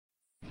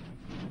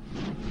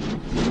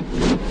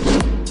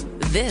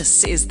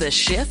This is the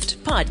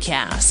Shift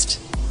Podcast.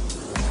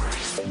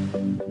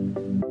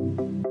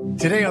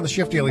 Today on the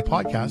Shift Daily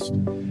Podcast,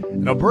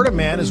 an Alberta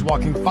man is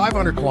walking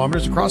 500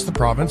 kilometers across the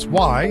province.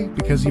 Why?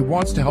 Because he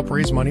wants to help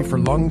raise money for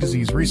lung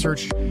disease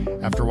research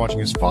after watching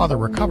his father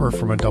recover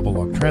from a double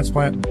lung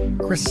transplant.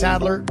 Chris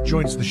Sadlier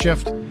joins the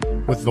Shift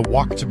with the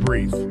Walk to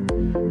Breathe.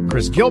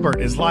 Chris Gilbert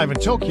is live in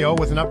Tokyo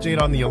with an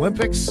update on the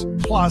Olympics,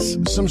 plus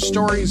some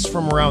stories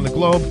from around the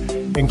globe,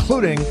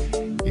 including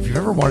if you've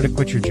ever wanted to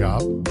quit your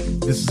job,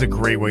 this is a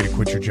great way to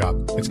quit your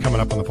job. It's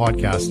coming up on the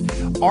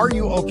podcast. Are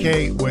you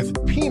okay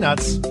with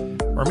peanuts?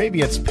 Or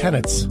maybe it's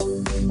peanuts.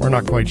 We're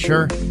not quite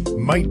sure.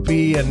 Might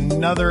be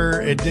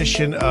another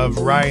edition of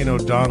Ryan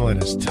O'Donnell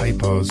and his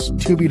typos.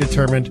 To be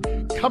determined.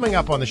 Coming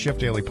up on the Shift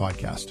Daily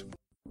Podcast.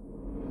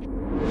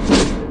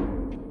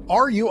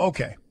 Are you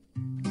okay?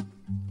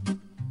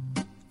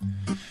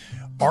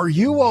 Are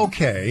you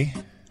okay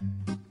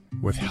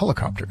with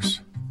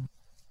helicopters?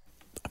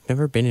 I've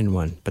never been in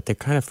one, but they're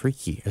kind of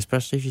freaky,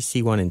 especially if you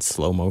see one in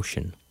slow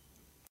motion.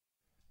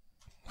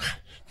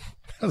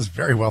 That was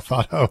very well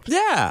thought out.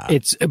 Yeah.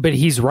 But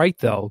he's right,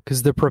 though,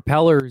 because the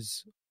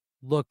propellers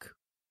look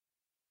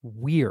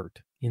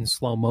weird in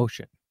slow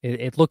motion.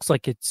 It looks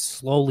like it's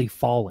slowly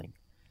falling.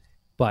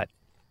 But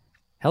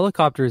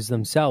helicopters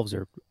themselves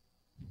are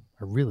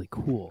really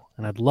cool.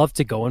 And I'd love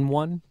to go in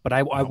one, but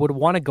I would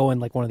want to go in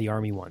like one of the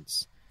Army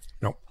ones.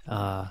 No.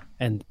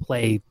 And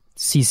play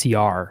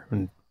CCR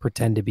and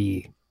pretend to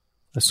be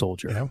a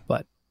soldier. Yeah.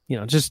 But,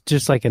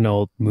 just like an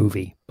old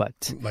movie.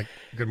 But like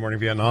Good Morning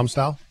Vietnam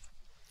style?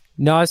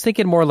 No, I was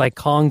thinking more like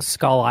Kong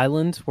Skull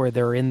Island, where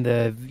they're in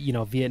the,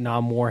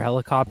 Vietnam War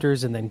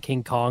helicopters and then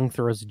King Kong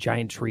throws a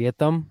giant tree at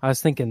them. I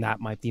was thinking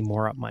that might be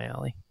more up my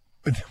alley.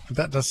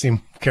 That does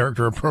seem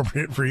character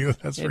appropriate for you.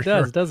 That's for sure.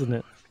 It does, doesn't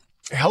it?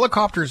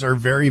 Helicopters are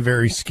very,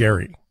 very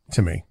scary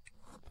to me.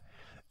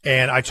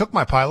 And I took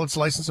my pilot's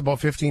license about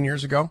 15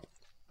 years ago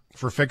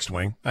for fixed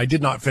wing. I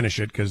did not finish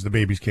it because the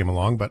babies came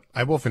along, but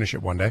I will finish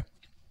it one day.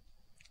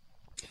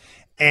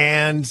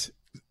 And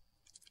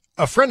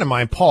a friend of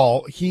mine,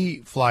 Paul,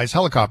 he flies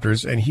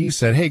helicopters, and he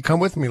said, hey,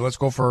 come with me. Let's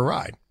go for a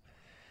ride.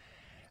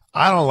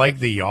 I don't like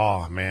the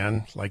yaw,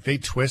 man. Like, they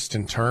twist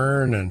and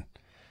turn and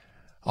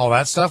all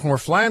that stuff. And we're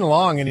flying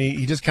along, and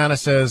he just kind of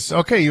says,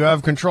 okay, you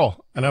have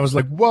control. And I was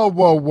like, whoa,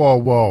 whoa, whoa,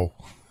 whoa.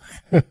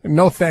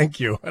 No, thank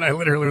you. And I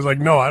literally was like,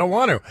 no, I don't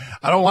want to.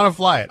 I don't want to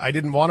fly it. I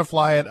didn't want to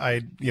fly it.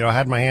 I,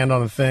 had my hand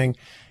on the thing,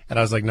 and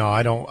I was like, no,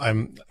 I don't.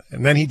 And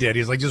then he did.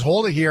 He's like, just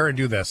hold it here and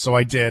do this. So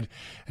I did.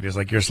 And he's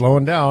like, you're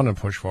slowing down and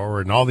push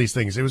forward and all these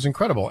things. It was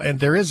incredible. And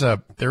there is a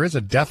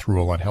death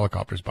rule on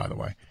helicopters, by the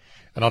way.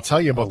 And I'll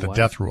tell you about the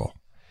death rule.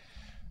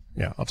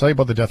 Yeah, I'll tell you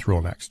about the death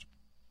rule next.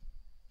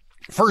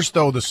 First,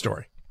 though, the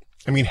story.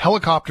 I mean,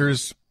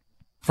 helicopters,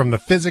 from the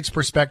physics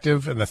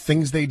perspective and the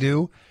things they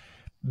do,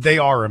 they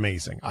are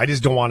amazing. I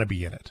just don't want to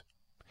be in it.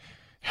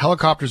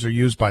 Helicopters are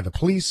used by the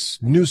police,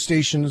 news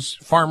stations,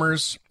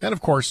 farmers, and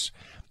of course,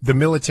 the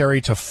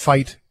military to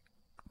fight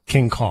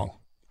King Kong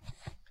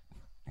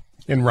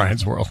in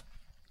Ryan's world.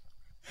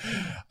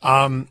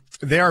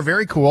 They are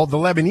very cool. The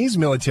Lebanese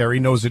military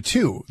knows it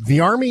too. The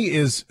army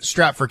is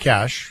strapped for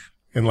cash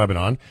in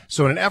Lebanon.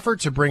 So in an effort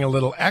to bring a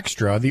little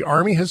extra, the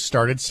army has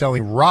started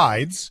selling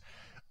rides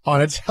on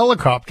its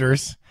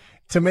helicopters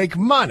to make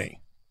money.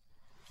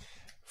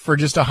 For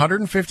just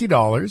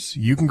 $150,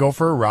 you can go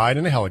for a ride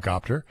in a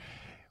helicopter,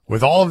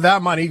 with all of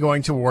that money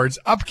going towards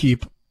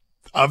upkeep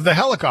of the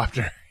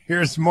helicopter.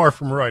 Here's more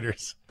from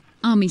Reuters.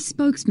 Army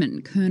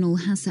spokesman Colonel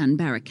Hassan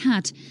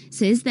Barakat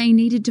says they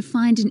needed to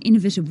find an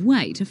innovative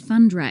way to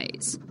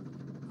fundraise.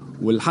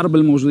 والحرب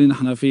الموجودة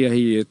نحن فيها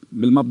هي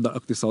بالمبدأ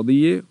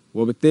اقتصادية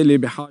وبالتالي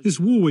بحاجة. This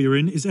war we are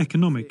in is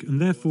economic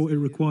and therefore it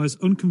requires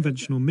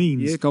unconventional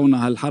means.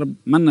 كونها الحرب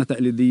منا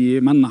تقليدية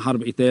منا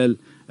حرب قتال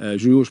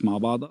جيوش مع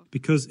بعضها.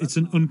 Because it's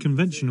an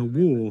unconventional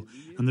war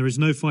and there is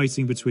no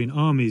fighting between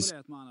armies.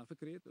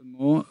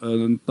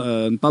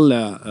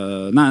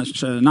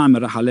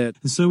 نعمل رحلات.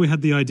 And so we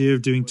had the idea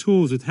of doing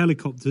tours with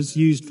helicopters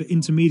used for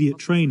intermediate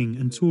training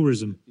and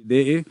tourism.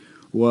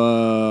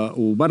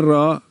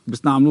 وبرا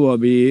بيستعملوها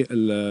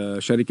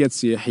بالشركات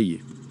السياحية.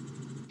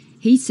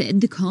 He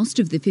said the cost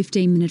of the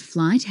 15-minute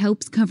flight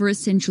helps cover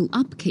essential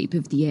upkeep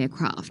of the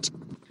aircraft.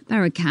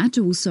 Barakat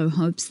also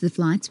hopes the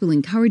flights will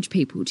encourage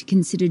people to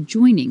consider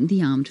joining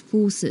the armed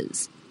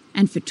forces.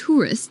 And for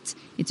tourists,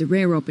 it's a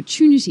rare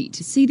opportunity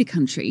to see the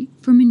country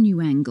from a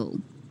new angle.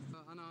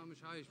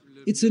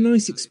 It's a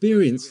nice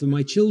experience for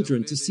my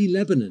children to see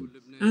Lebanon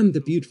and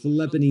the beautiful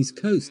Lebanese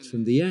coast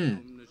from the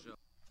air.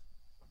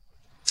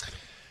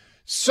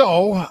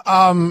 So,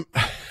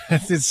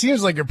 it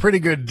seems like a pretty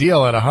good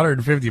deal at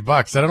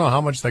 $150. I don't know how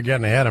much they're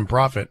getting ahead in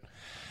profit.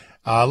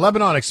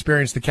 Lebanon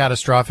experienced the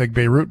catastrophic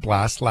Beirut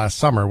blast last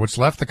summer, which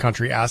left the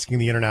country asking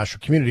the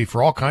international community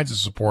for all kinds of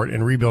support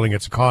in rebuilding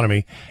its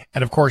economy.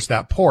 And of course,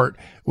 that port,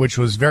 which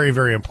was very,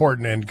 very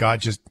important and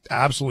got just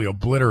absolutely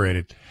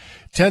obliterated.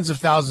 Tens of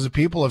thousands of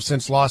people have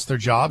since lost their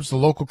jobs. The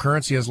local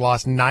currency has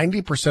lost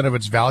 90% of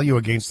its value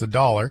against the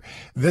dollar.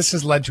 This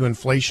has led to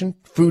inflation,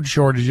 food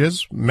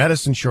shortages,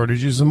 medicine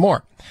shortages, and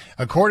more.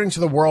 According to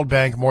the World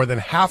Bank, more than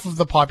half of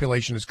the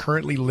population is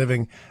currently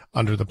living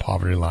under the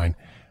poverty line.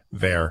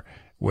 There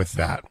with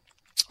that.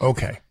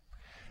 Okay.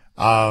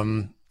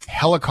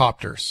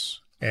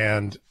 Helicopters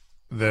and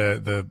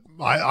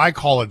I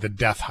call it the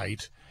death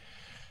height.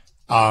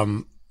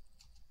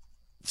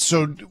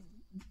 So,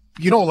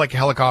 you know, like a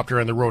helicopter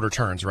and the rotor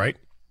turns, right?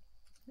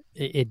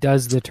 It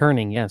does the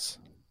turning, yes.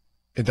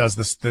 It does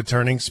the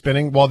turning,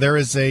 spinning. Well, there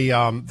is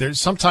there's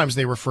sometimes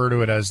they refer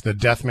to it as the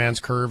death man's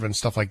curve and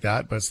stuff like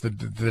that, but it's the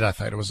death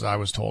height, I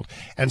was told.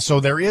 And so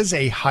there is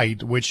a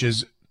height which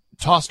is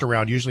tossed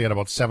around usually at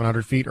about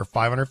 700 feet or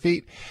 500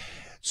 feet.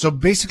 So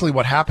basically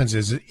what happens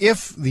is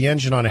if the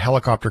engine on a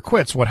helicopter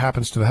quits, what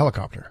happens to the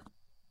helicopter?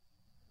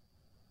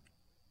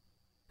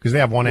 Because they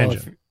have one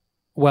engine.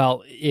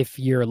 If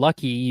you're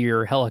lucky,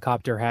 your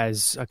helicopter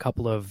has a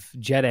couple of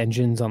jet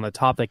engines on the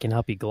top that can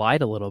help you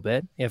glide a little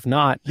bit. If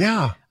not,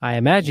 yeah, I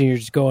imagine you're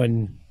just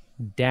going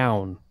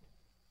down.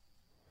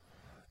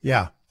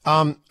 Yeah.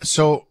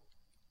 So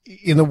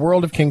in the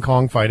world of King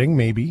Kong fighting,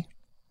 maybe.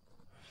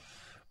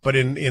 But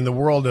in the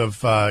world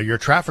of your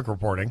traffic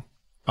reporting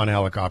on a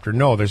helicopter,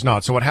 no, there's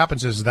not. So what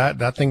happens is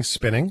that thing's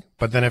spinning,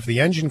 but then if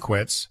the engine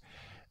quits,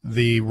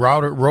 the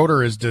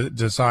rotor is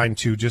designed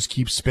to just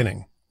keep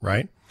spinning,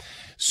 right?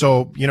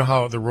 So you know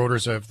how the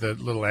rotors have the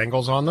little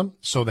angles on them?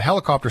 So the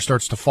helicopter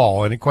starts to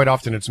fall, and quite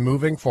often it's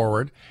moving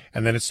forward,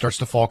 and then it starts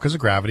to fall because of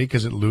gravity,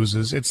 because it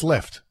loses its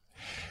lift.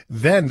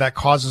 Then that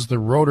causes the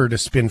rotor to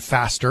spin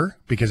faster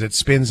because it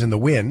spins in the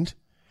wind.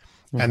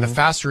 And the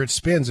faster it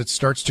spins, it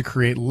starts to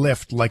create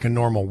lift like a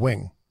normal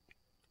wing.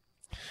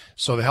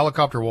 So the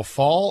helicopter will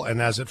fall,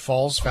 and as it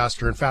falls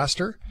faster and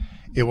faster,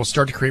 it will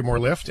start to create more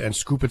lift and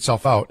scoop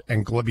itself out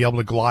and be able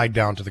to glide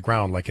down to the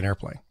ground like an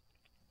airplane.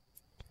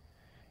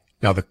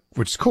 Now,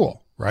 which is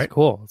cool, right? It's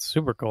cool. It's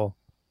super cool.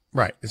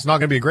 Right. It's not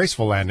going to be a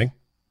graceful landing,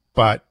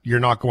 but you're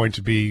not going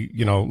to be,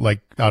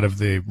 like out of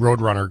the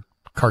Roadrunner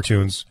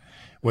cartoons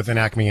with an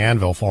Acme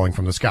anvil falling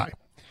from the sky.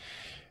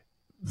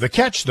 The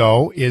catch,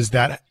 though, is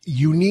that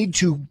you need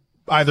to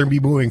either be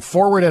moving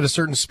forward at a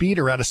certain speed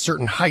or at a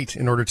certain height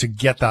in order to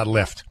get that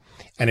lift.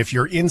 And if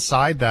you're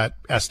inside that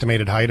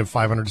estimated height of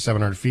 500 to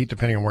 700 feet,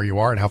 depending on where you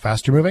are and how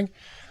fast you're moving,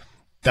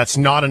 that's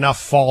not enough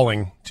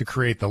falling to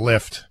create the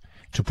lift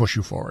to push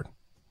you forward.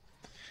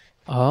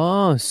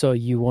 Oh, so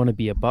you want to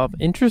be above.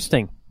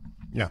 Interesting.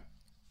 Yeah.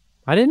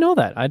 I didn't know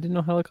that. I didn't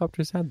know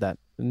helicopters had that.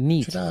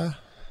 Neat.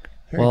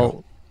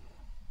 Well,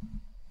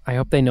 I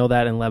hope they know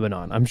that in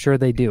Lebanon. I'm sure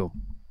they do.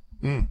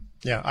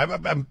 Yeah,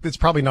 it's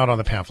probably not on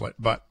the pamphlet,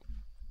 but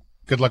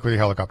good luck with your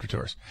helicopter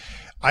tours.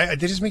 They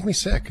just make me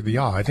sick.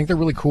 I think they're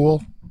really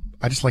cool.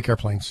 I just like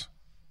airplanes.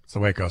 That's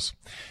the way it goes.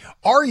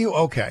 Are you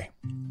okay?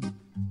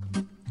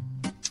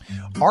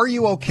 Are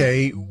you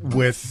okay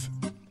with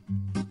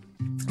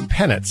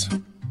pennants?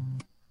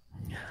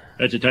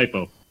 That's a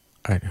typo.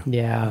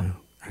 Yeah.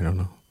 I don't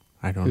know.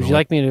 Would you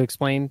like me to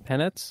explain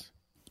pennants?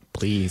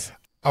 Please.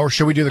 Or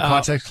should we do the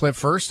context clip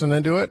first and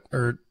then do it?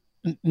 Or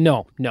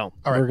No. All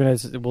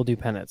right. We'll do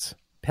pennants.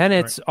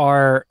 Pennants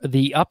are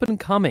the up and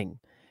coming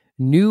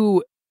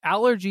new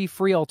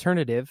allergy-free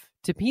alternative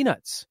to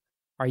peanuts.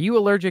 Are you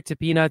allergic to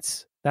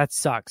peanuts? That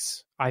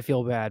sucks. I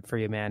feel bad for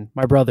you, man.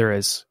 My brother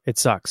is. It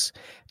sucks.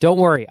 Don't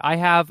worry. I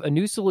have a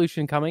new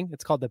solution coming.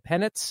 It's called the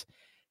Pennants.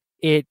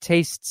 It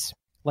tastes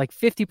like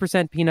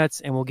 50%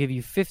 peanuts and will give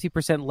you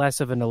 50% less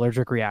of an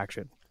allergic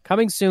reaction.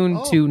 Coming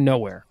soon to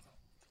nowhere.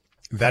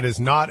 That is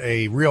not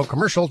a real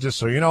commercial, just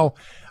so you know.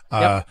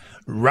 Yep.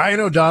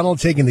 Ryan O'Donnell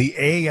taking the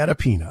A out of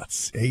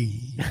peanuts. A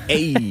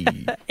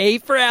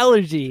for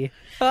allergy.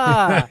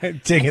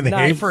 Taking the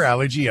nice. A for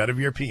allergy out of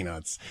your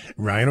peanuts.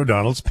 Ryan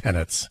O'Donnell's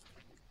Peanuts.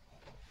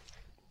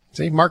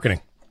 See,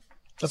 marketing.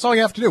 That's all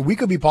you have to do. We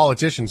could be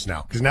politicians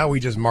now, because now we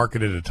just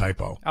marketed a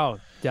typo. Oh,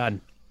 done.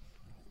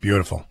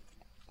 Beautiful.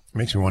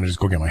 Makes me want to just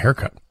go get my hair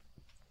cut.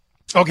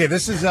 Okay,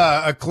 this is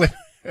a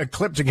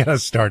clip to get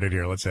us started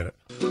here. Let's hit it.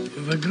 You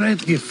have a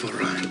great gift for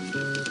Ryan.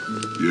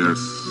 Yes.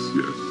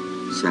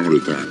 Some of the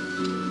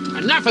time.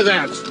 Enough of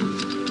that!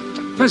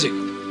 Fezzik,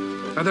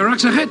 are the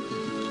rocks ahead?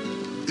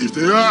 If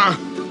they are,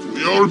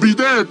 we all be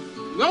dead.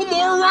 No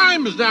more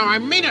rhymes now, I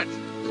mean it!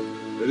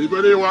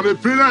 Anybody want a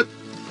peanut?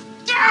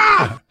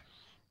 Ah!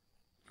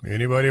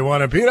 Anybody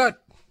want a peanut?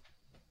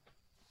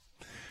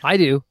 I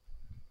do.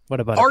 What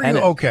about Are a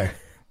pennant? you okay?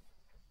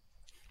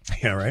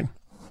 Yeah, right.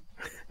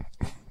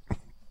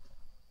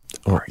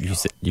 Oh, you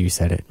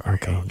said it.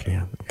 Okay.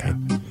 Yeah. Okay.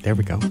 There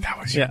we go. That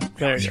was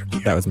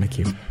That was my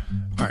cue.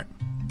 All right.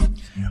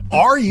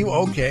 Are you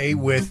okay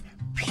with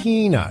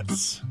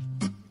peanuts?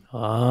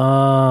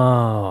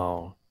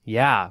 Oh,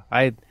 yeah.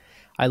 I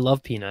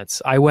love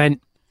peanuts. I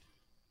went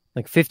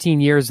like 15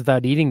 years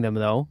without eating them,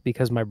 though,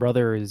 because my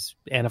brother is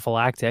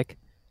anaphylactic.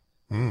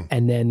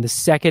 And then the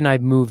second I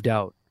moved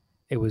out,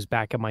 it was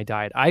back in my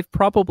diet. I've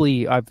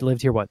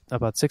lived here,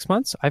 about 6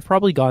 months? I've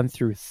probably gone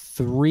through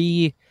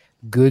 3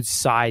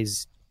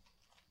 good-sized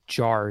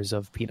jars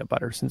of peanut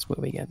butter since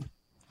moving in.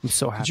 I'm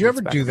so happy. Did you it's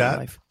ever back do in my that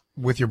life.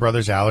 with your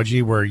brother's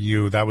allergy where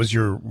that was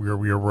your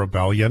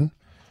rebellion?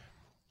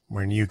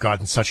 When you got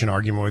in such an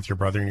argument with your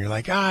brother and you're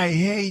like, I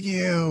hate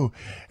you,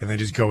 and then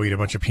just go eat a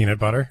bunch of peanut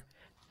butter?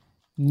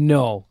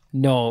 No.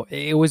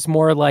 It was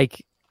more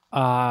like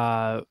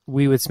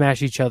we would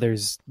smash each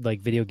other's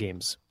like video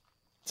games,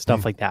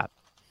 stuff like that.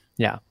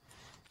 Yeah.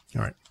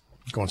 All right.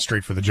 Going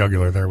straight for the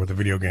jugular there with the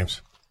video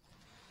games.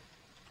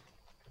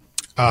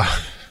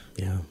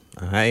 Yeah.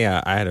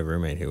 I had a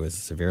roommate who was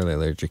severely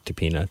allergic to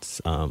peanuts.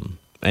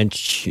 And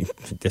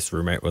this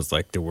roommate was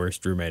like the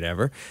worst roommate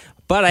ever.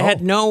 But I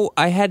had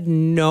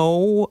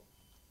no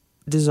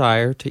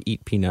desire to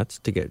eat peanuts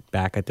to get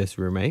back at this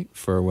roommate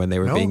for when they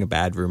were being a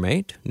bad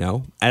roommate.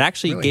 No. It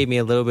actually gave me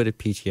a little bit of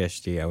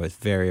PTSD. I was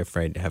very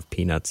afraid to have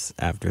peanuts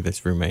after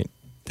this roommate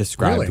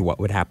described what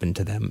would happen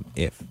to them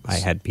if I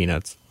had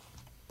peanuts.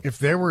 If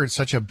they were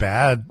such a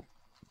bad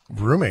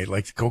roommate,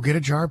 like, go get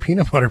a jar of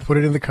peanut butter, put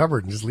it in the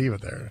cupboard, and just leave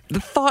it there. The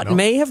thought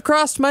may have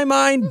crossed my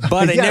mind,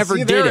 but I never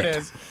did there it. It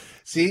is.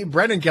 See,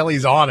 Brendan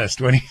Kelly's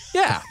honest when he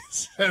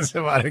says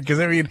about it,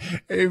 because, I mean,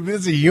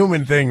 it's a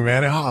human thing,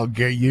 man. I'll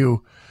get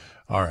you.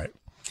 All right.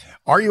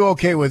 Are you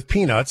okay with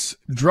peanuts?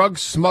 Drug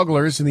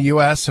smugglers in the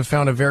U.S. have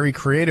found a very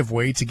creative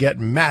way to get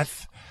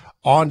meth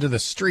onto the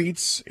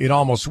streets. It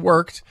almost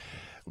worked,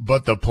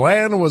 but the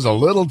plan was a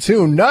little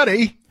too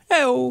nutty.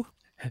 Oh.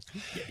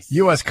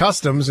 U.S.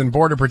 Customs and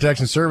Border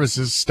Protection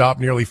Services stopped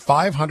nearly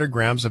 500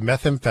 grams of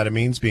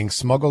methamphetamines being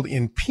smuggled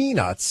in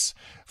peanuts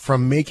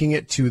from making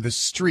it to the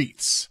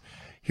streets.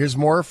 Here's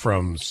more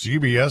from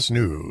CBS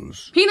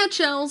News. Peanut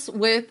shells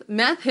with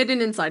meth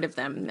hidden inside of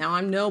them. Now,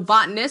 I'm no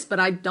botanist, but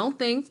I don't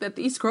think that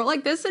these grow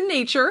like this in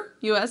nature.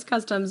 U.S.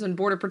 Customs and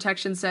Border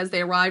Protection says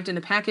they arrived in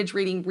a package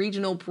reading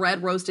regional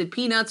bread roasted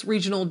peanuts,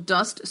 regional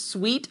dust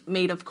sweet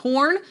made of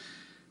corn.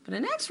 But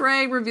an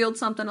X-ray revealed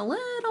something a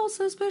little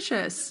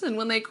suspicious. And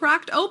when they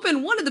cracked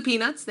open one of the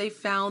peanuts, they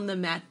found the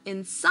meth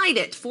inside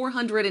it,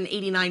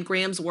 489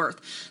 grams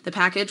worth. The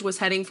package was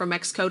heading from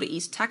Mexico to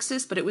East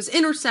Texas, but it was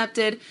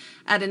intercepted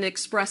at an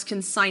express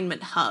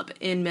consignment hub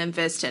in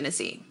Memphis,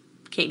 Tennessee.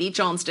 Katie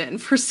Johnston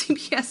for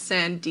CBS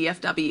and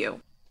DFW.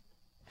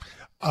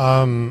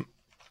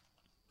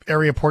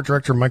 Area Port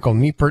Director Michael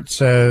Niepert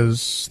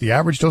says the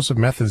average dose of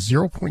meth is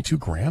 0.2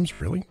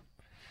 grams, really?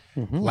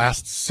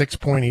 Lasts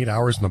 6.8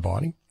 hours in the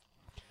body.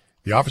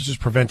 The officers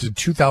prevented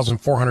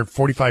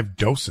 2,445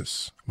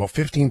 doses, about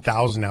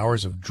 15,000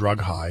 hours of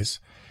drug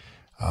highs.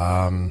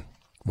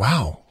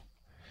 Wow.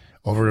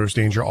 Overdose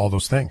danger, all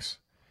those things.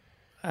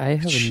 I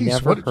have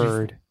never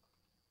heard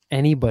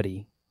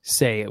anybody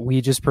say we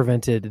just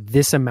prevented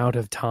this amount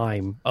of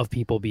time of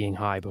people being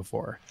high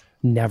before.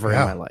 Never in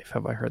my life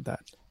have I heard that.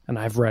 And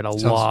I've read a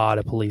lot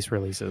of police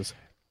releases.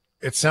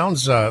 It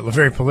sounds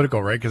very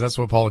political, right? Because that's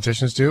what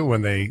politicians do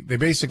when they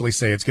basically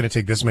say it's going to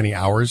take this many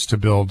hours to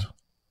build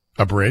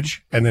a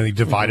bridge, and then they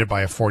divide it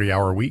by a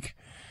 40-hour week,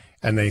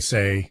 and they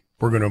say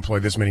we're going to employ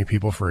this many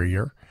people for a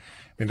year.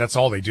 I mean, that's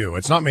all they do.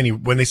 It's not many.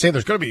 When they say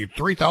there's going to be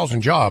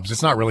 3,000 jobs,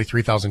 it's not really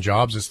 3,000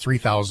 jobs. It's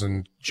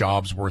 3,000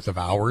 jobs worth of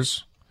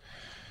hours,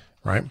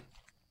 right?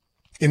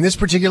 In this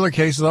particular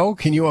case, though,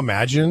 can you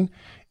imagine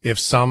if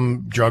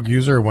some drug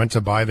user went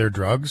to buy their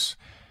drugs,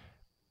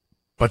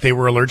 but they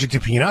were allergic to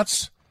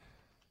peanuts?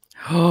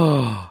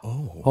 The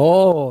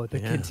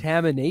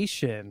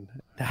contamination.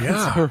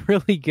 That's a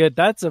really good.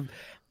 That's a.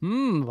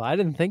 I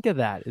didn't think of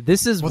that.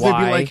 This is why.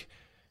 They'd be like,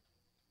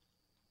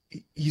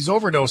 he's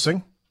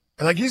overdosing.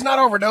 And like, he's not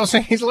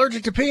overdosing. He's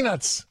allergic to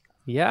peanuts.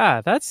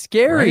 Yeah, that's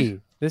scary. Right?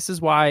 This is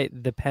why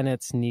the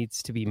penance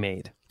needs to be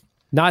made.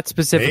 Not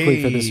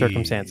specifically for this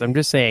circumstance. I'm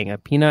just saying a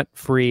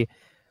peanut-free.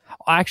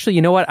 Actually,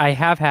 you know what? I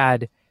have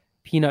had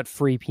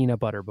peanut-free peanut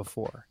butter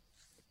before.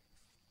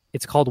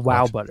 It's called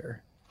Wow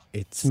Butter.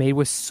 It's made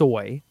with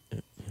soy,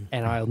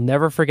 and I'll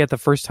never forget the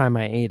first time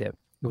I ate it.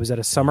 It was at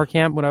a summer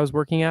camp when I was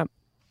working at.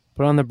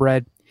 Put on the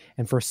bread,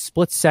 and for a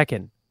split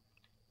second,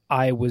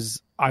 I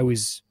was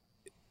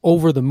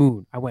over the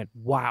moon. I went,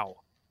 wow,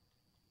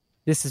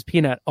 this is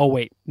peanut. Oh,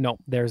 wait, no,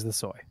 there's the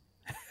soy.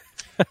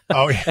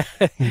 Oh, yeah.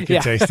 You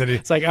can taste it.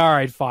 It's like, all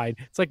right, fine.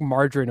 It's like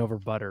margarine over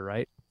butter,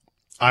 right?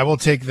 I will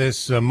take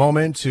this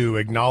moment to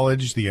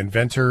acknowledge the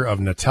inventor of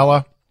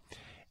Nutella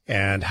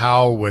and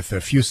how, with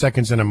a few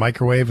seconds in a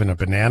microwave and a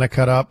banana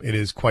cut up, it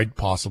is quite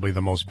possibly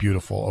the most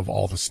beautiful of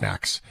all the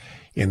snacks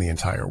in the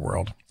entire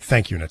world.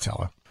 Thank you,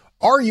 Nutella.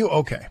 Are you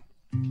okay?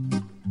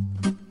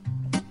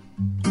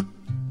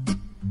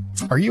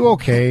 Are you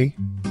okay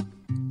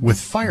with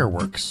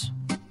fireworks?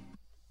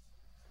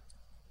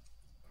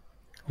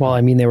 Well, I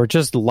mean, they were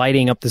just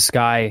lighting up the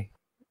sky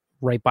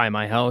right by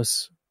my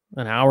house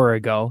an hour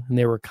ago, and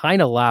they were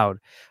kind of loud.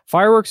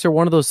 Fireworks are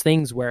one of those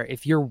things where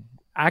if you're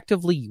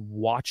actively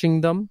watching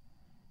them,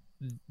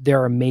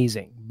 they're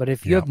amazing. But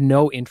if you have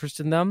no interest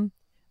in them,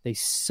 they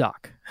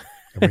suck.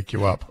 They wake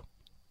you up.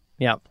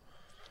 Yeah.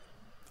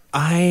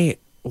 I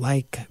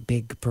like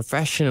big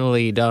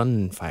professionally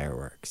done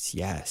fireworks.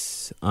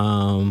 Yes.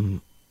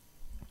 I'm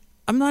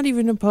not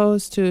even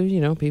opposed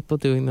to, people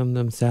doing them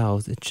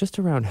themselves. It's just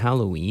around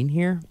Halloween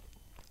here.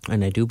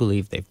 And I do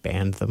believe they've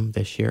banned them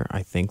this year.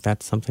 I think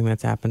that's something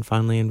that's happened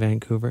finally in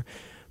Vancouver.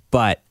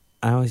 But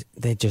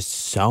they're just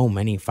so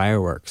many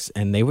fireworks,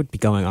 and they would be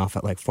going off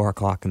at like 4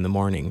 o'clock in the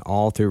morning,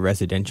 all through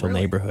residential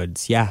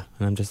neighborhoods. Yeah.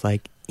 And I'm just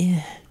like,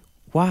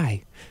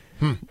 why?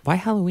 Why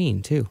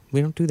Halloween too?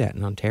 We don't do that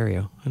in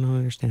Ontario. I don't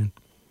understand.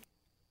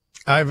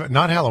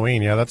 Not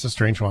Halloween. Yeah, that's a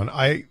strange one.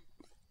 I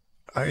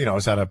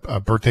was at a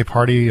birthday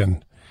party,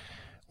 and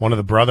one of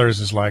the brothers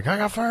is like, I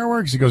got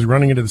fireworks. He goes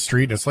running into the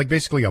street, and it's like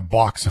basically a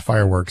box of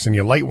fireworks, and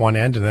you light one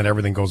end, and then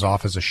everything goes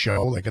off as a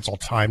show. Like it's all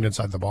timed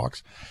inside the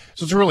box.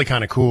 So it's really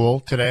kind of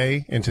cool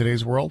in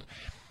today's world.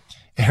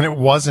 And it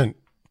wasn't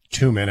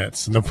 2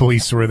 minutes, and the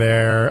police were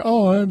there.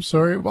 Oh, I'm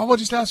sorry. Well, we'll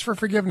just ask for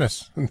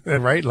forgiveness,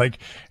 right? Like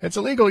it's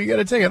illegal. You got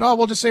to take it. Oh,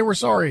 we'll just say we're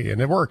sorry.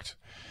 And it worked.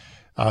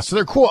 So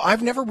they're cool.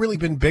 I've never really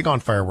been big on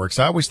fireworks.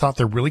 I always thought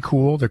they're really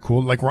cool. They're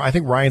cool. Like I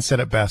think Ryan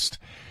said it best.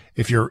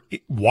 If you're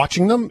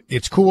watching them,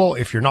 it's cool.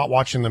 If you're not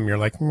watching them, you're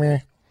like, meh.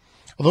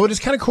 Although it is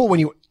kind of cool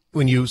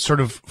when you sort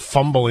of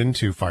stumble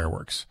into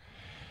fireworks.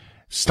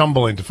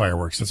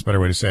 That's a better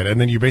way to say it.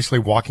 And then you're basically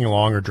walking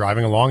along or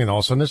driving along, and all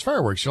of a sudden there's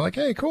fireworks. You're like,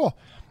 hey, cool.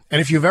 And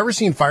if you've ever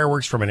seen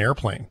fireworks from an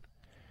airplane,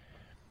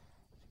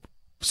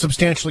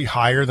 substantially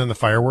higher than the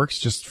fireworks,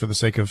 just for the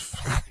sake of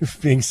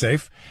being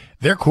safe,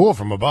 they're cool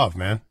from above,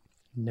 man.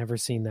 Never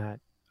seen that.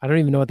 I don't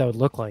even know what that would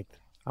look like.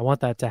 I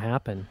want that to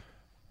happen.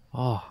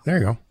 Oh, there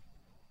you go.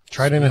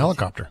 Try it in a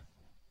helicopter.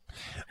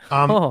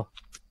 But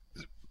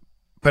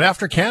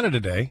after Canada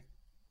Day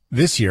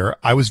this year,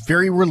 I was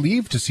very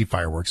relieved to see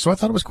fireworks. So I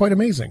thought it was quite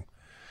amazing.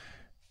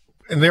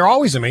 And they're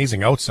always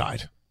amazing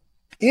outside.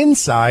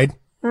 Inside,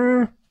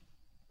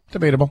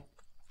 debatable.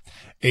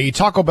 A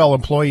Taco Bell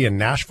employee in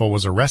Nashville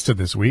was arrested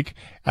this week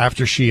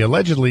after she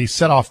allegedly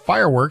set off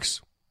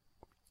fireworks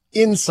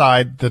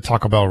inside the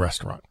Taco Bell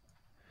restaurant,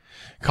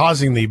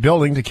 causing the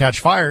building to catch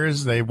fire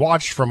as they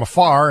watched from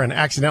afar and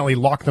accidentally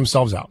locked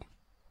themselves out.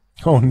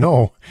 Oh,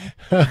 no.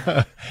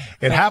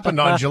 It happened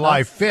on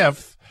July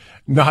 5th,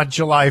 not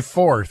July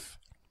 4th.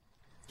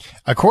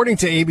 According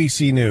to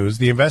ABC News,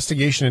 the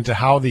investigation into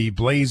how the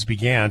blaze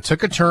began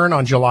took a turn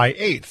on July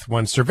 8th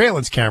when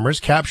surveillance cameras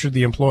captured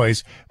the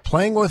employees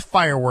playing with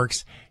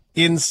fireworks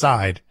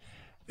inside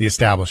the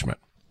establishment.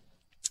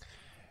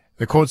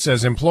 The quote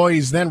says,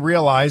 employees then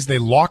realized they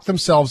locked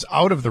themselves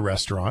out of the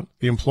restaurant.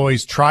 The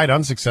employees tried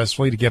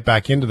unsuccessfully to get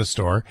back into the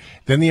store.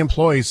 Then the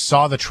employees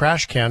saw the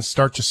trash cans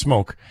start to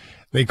smoke.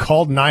 They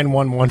called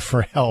 911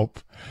 for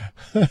help.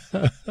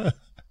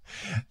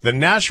 The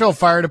Nashville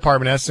Fire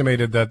Department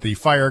estimated that the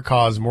fire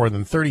caused more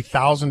than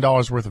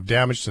 $30,000 worth of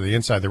damage to the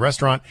inside of the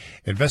restaurant.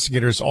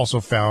 Investigators also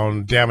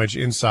found damage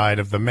inside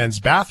of the men's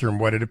bathroom.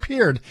 What it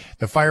appeared,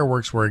 the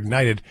fireworks were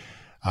ignited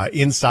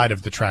inside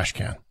of the trash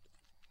can.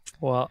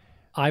 Well,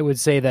 I would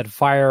say that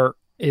fire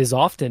is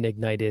often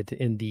ignited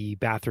in the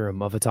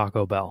bathroom of a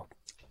Taco Bell.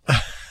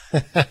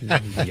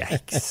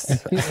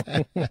 Yikes.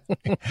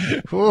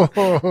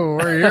 Whoa,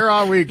 we're here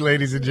all week,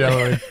 ladies and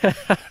gentlemen.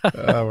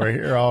 We're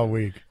here all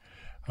week.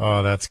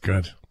 Oh, that's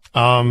good.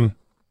 Do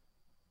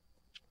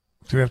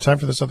we have time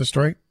for this other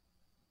story?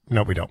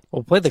 No, we don't.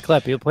 We'll play the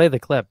clip. You'll play the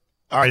clip.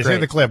 All right, say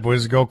the clip. We'll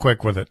just go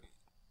quick with it.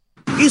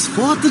 It's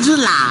 4th of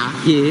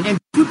July, and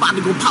we're about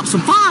to go pop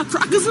some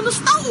firecrackers in the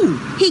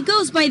stove. He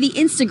goes by the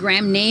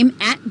Instagram name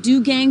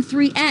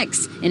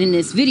 @DoGang3X, and in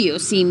this video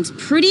seems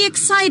pretty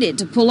excited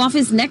to pull off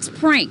his next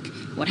prank.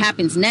 What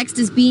happens next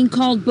is being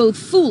called both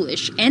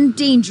foolish and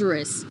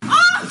dangerous.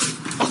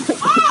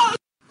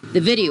 The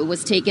video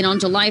was taken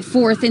on July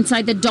 4th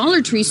inside the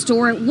Dollar Tree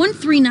store at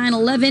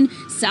 13911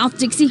 South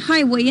Dixie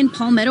Highway in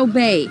Palmetto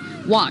Bay.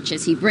 Watch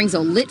as he brings a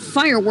lit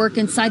firework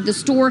inside the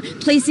store,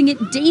 placing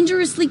it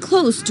dangerously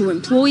close to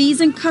employees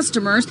and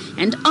customers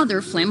and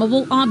other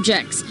flammable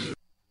objects.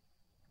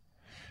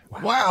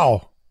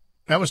 Wow.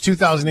 That was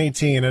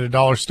 2018 at a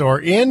dollar store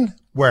in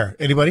where?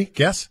 Anybody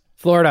guess?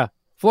 Florida.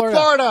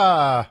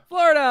 Florida.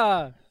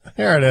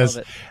 There it is.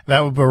 That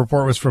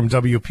report was from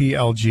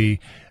WPLG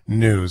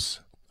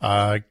News.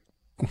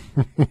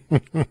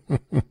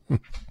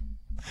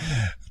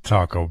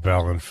 Taco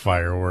Bell and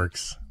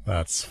fireworks.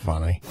 That's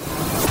funny.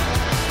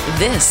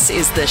 This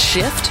is the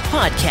Shift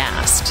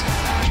Podcast.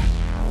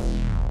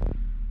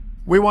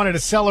 We wanted to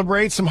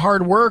celebrate some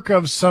hard work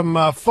of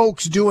some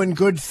folks doing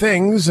good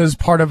things as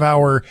part of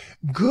our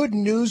Good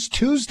News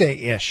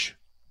Tuesday-ish.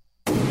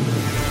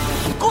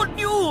 Good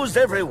news,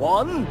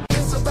 everyone!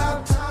 It's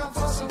about time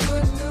for some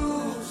good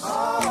news.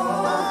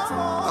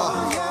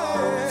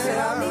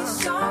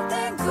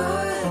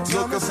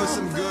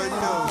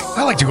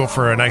 I like to go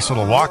for a nice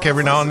little walk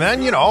every now and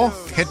then,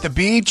 hit the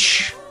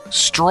beach,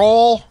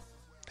 stroll,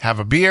 have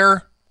a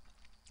beer.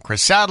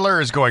 Chris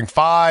Sadlier is going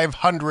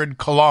 500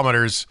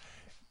 kilometers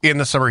in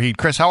the summer heat.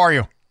 Chris, how are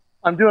you?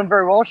 I'm doing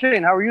very well,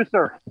 Shane. How are you,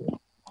 sir?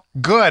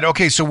 Good.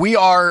 Okay, so we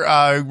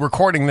are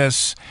recording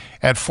this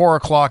at 4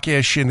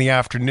 o'clock-ish in the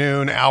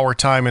afternoon, our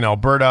time in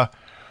Alberta.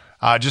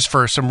 Just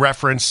for some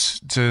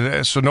reference,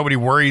 so nobody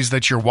worries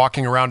that you're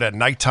walking around at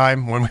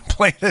nighttime when we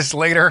play this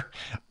later.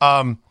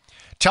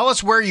 Tell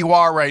us where you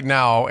are right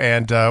now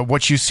and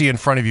what you see in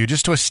front of you,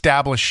 just to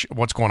establish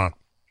what's going on.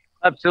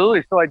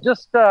 Absolutely. So I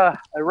just I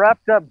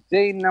wrapped up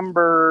day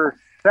number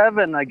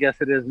 7, I guess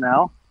it is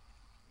now,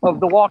 of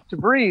the Walk to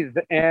Breathe,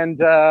 and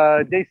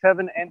day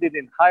 7 ended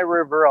in High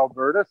River,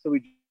 Alberta. So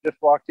we just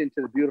walked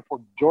into the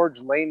beautiful George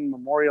Lane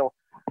Memorial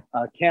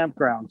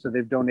campground. So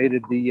they've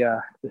donated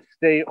the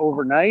stay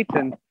overnight,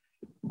 and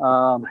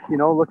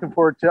looking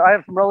forward to. I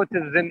have some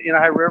relatives in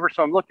High River,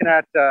 so I'm looking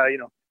at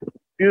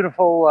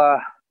beautiful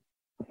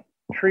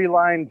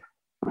tree-lined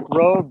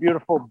road,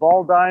 beautiful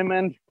ball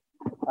diamond.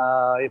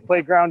 A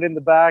playground in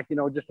the back,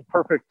 just a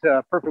perfect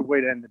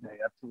way to end the day.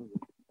 Absolutely.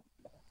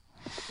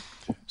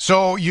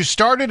 So you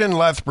started in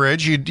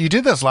Lethbridge. You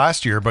did this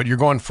last year, but you're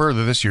going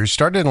further this year. You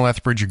started in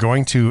Lethbridge. You're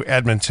going to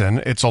Edmonton.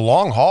 It's a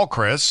long haul,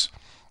 Chris,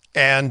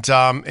 and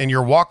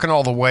you're walking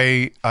all the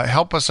way.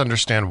 Help us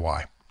understand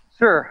why.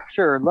 Sure.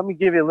 Let me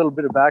give you a little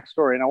bit of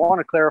backstory, and I want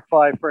to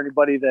clarify for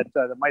anybody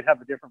that might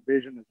have a different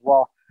vision as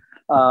well.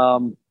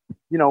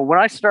 When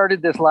I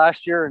started this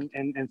last year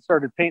and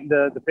started painting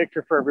the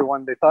picture for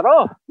everyone, they thought,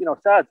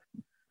 Sad,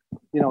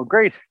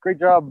 great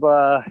job.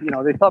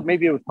 They thought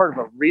maybe it was part of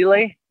a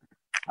relay,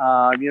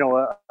 a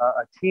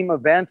team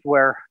event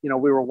where, we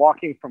were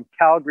walking from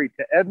Calgary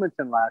to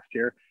Edmonton last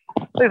year.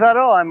 They thought,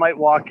 I might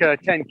walk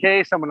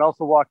 10K. Someone else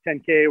will walk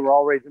 10K. We're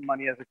all raising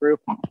money as a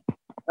group.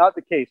 Not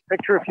the case.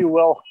 Picture, if you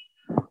will,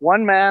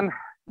 one man,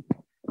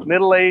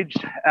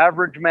 middle-aged,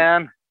 average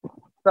man,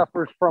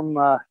 suffers from,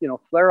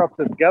 flare-ups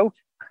of gout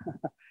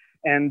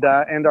and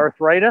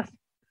arthritis,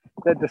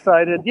 that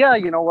decided,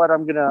 you know what,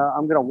 I'm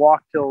gonna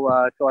walk till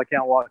I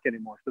can't walk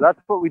anymore. So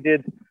that's what we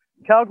did,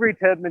 Calgary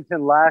to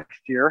Edmonton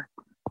last year,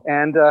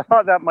 and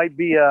thought that might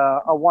be a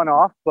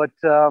one-off, but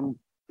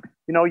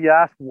you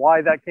asked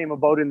why that came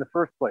about in the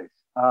first place.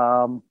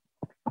 The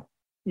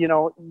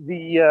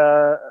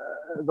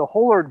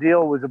whole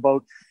ordeal was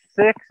about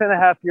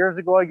 6.5 years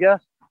ago, I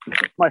guess.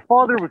 My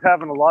father was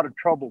having a lot of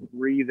trouble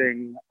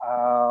breathing,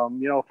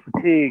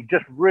 fatigue,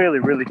 just really,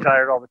 really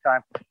tired all the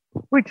time.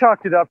 We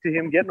chalked it up to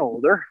him getting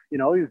older. He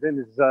was in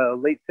his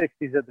late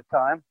 60s at the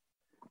time.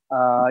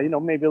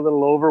 Maybe a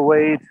little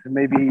overweight,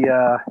 maybe,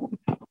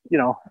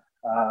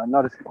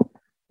 not as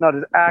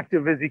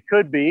active as he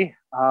could be.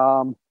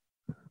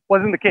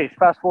 Wasn't the case.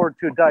 Fast forward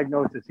to a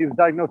diagnosis. He was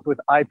diagnosed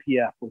with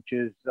IPF, which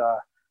is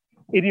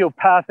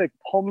idiopathic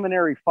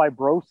pulmonary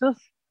fibrosis.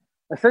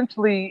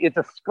 Essentially, it's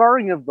a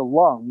scarring of the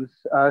lungs.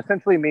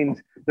 Essentially means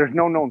there's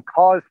no known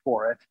cause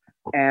for it,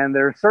 and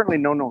there's certainly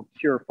no known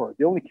cure for it.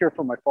 The only cure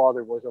for my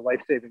father was a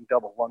life-saving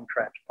double lung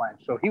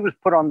transplant. So he was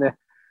put on the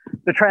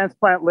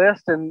transplant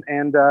list, and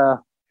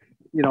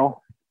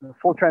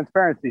full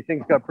transparency,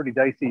 things got pretty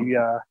dicey,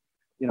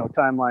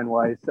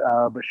 timeline-wise.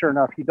 But sure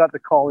enough, he got the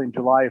call in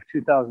July of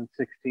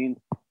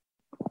 2016.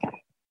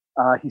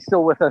 He's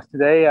still with us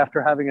today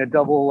after having a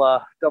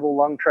double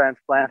lung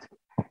transplant.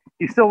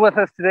 He's still with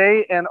us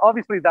today, and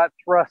obviously that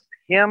thrust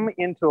him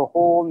into a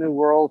whole new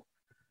world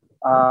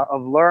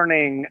of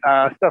learning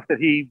stuff that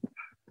he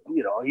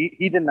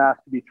didn't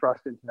ask to be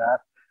thrust into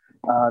that.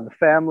 The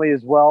family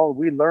as well.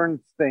 We learned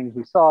things,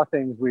 we saw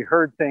things, we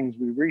heard things,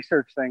 we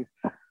researched things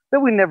that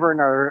we never in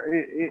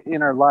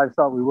our lives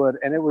thought we would,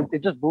 and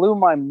it just blew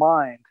my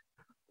mind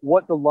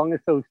what the Lung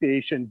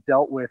Association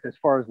dealt with as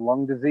far as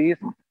lung disease,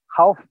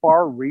 how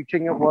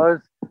far-reaching it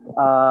was,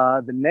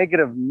 the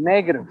negative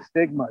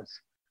stigmas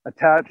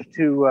attached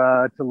to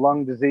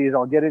lung disease.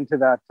 I'll get into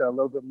that a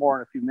little bit more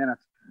in a few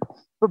minutes.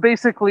 But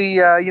basically,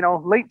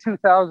 late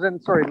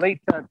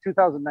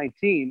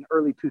 2019,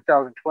 early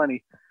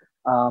 2020,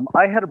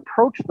 I had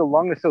approached the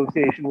Lung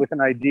Association with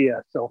an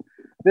idea. So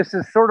this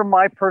is sort of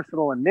my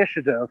personal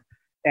initiative.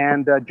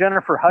 And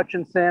Jennifer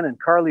Hutchinson and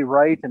Carly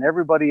Wright and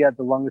everybody at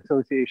the Lung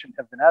Association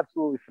have been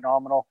absolutely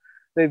phenomenal.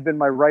 They've been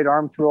my right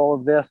arm through all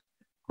of this.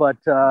 But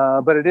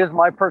it is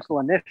my personal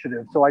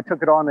initiative. So I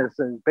took it on as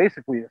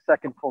basically a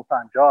second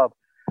full-time job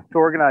to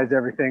organize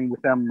everything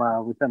with them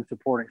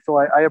supporting. So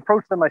I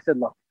approached them. I said,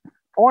 look,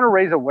 I want to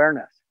raise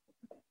awareness.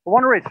 I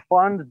want to raise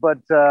funds,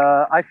 but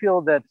I feel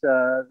that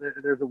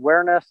there's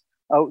awareness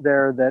out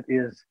there that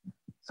is,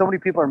 so many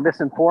people are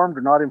misinformed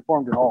or not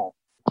informed at all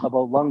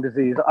about lung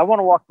disease. I want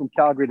to walk from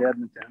Calgary to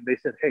Edmonton. And they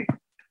said, hey,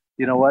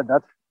 you know what?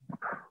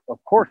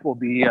 Of course we'll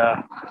be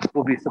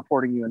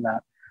supporting you in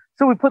that.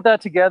 So we put that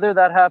together.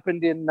 That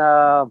happened in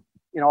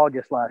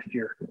August last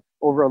year.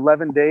 Over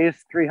 11 days,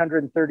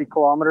 330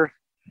 kilometers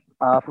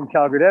from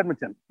Calgary to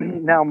Edmonton.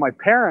 Now, my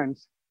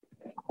parents,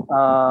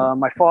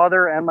 my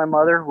father and my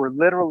mother, were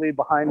literally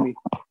behind me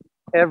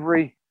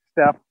every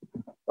step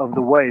of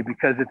the way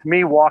because it's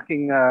me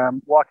walking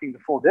the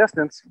full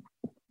distance.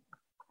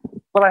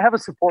 But I have a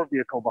support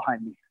vehicle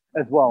behind me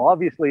as well.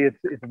 Obviously,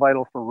 it's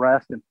vital for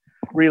rest and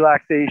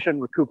relaxation,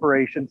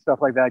 recuperation,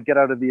 stuff like that. Get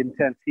out of the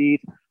intense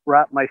heat,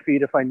 wrap my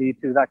feet if I need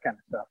to, that kind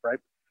of stuff, right?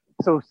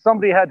 So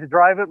somebody had to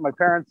drive it. My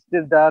parents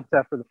did that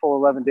for the full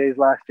 11 days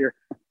last year.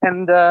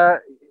 And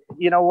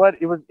you know what?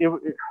 It was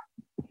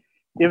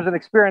an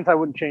experience I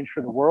wouldn't change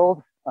for the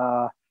world.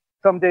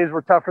 Some days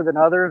were tougher than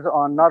others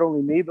on not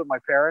only me, but my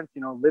parents,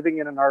 living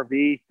in an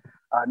RV,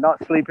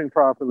 not sleeping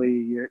properly,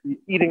 your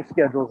eating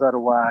schedules out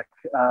of whack,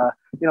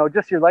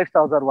 just your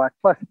lifestyle's out of whack.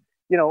 Plus,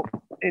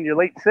 in your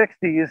late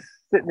 60s,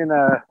 sitting in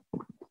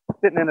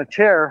a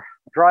chair,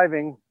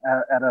 driving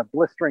at a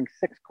blistering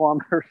 6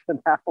 kilometers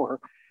an hour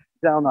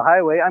down the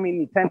highway, I mean,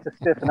 you tend to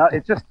stiffen up.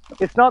 It's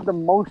not the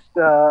most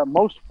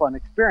fun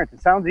experience.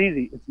 It sounds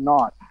easy. It's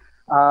not.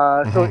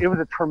 So it was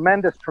a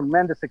tremendous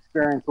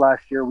experience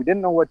last year. We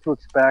didn't know what to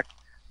expect.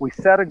 We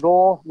set a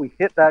goal. We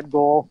hit that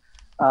goal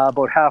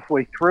about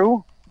halfway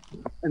through.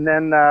 And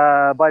then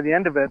by the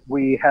end of it,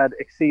 we had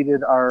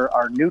exceeded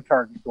our new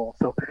target goal.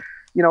 So,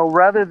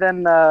 rather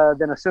than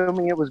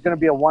assuming it was going to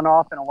be a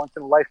one-off and a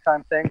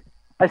once-in-a-lifetime thing,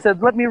 I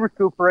said, let me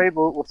recuperate.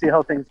 We'll see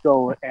how things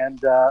go.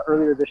 And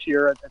earlier this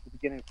year, at the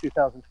beginning of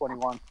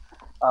 2021,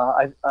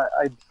 I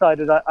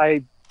decided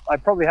I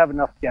probably have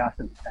enough gas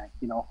in the tank.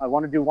 I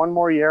want to do one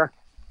more year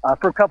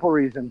for a couple of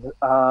reasons.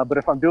 But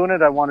if I'm doing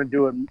it, I want to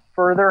do it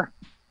further,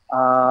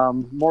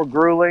 more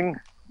grueling,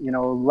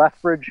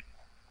 Lethbridge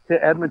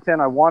to Edmonton.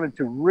 I wanted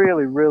to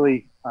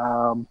really,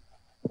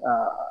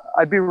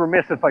 I'd be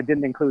remiss if I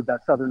didn't include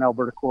that Southern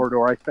Alberta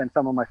corridor. I spent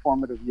some of my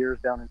formative years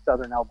down in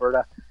Southern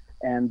Alberta,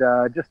 and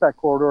just that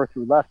corridor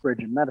through Lethbridge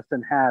and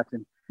Medicine Hat,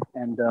 and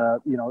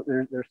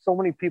there's so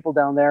many people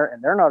down there,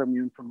 and they're not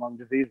immune from lung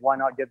disease. Why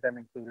not get them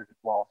included as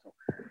well? So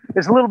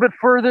it's a little bit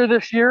further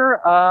this year,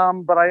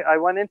 but I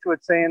went into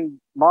it saying,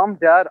 Mom,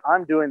 Dad,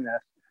 I'm doing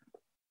this.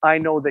 I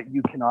know that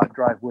you cannot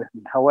drive with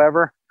me.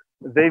 However,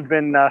 they've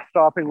been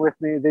stopping with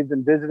me. They've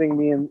been visiting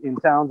me in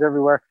towns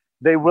everywhere.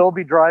 They will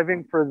be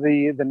driving for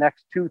the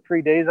next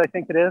 2-3 days, I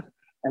think it is.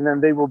 And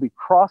then they will be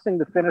crossing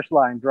the finish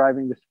line,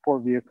 driving the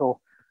support vehicle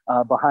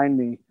behind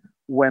me.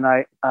 When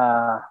I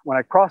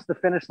cross the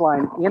finish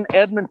line in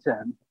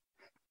Edmonton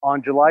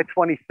on July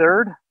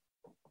 23rd,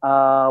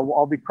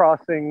 I'll be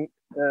crossing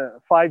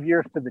 5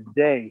 years to the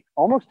day,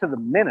 almost to the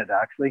minute,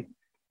 actually.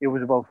 It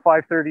was about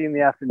 5:30 in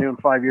the afternoon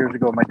 5 years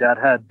ago. My dad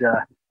had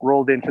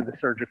rolled into the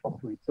surgical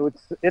suite. So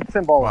it's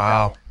symbolic.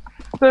 Wow.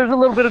 So there's a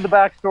little bit of the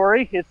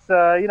backstory. It's,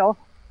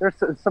 there's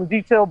some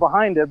detail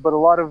behind it, but a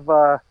lot of,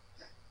 a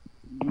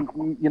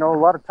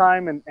lot of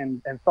time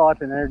and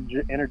thought and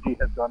energy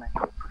has gone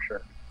into it for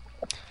sure.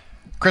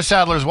 Chris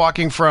Sadler's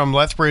walking from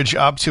Lethbridge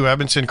up to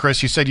Edmonton.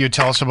 Chris, you said you'd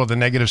tell us about the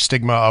negative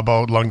stigma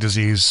about lung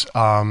disease.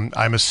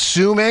 I'm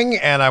assuming,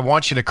 and I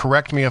want you to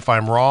correct me if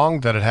I'm wrong,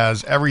 that it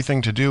has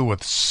everything to do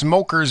with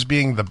smokers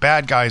being the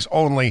bad guys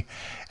only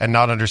and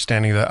not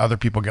understanding that other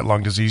people get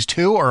lung disease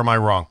too, or am I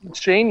wrong?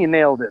 Shane, you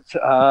nailed it.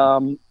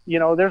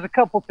 There's a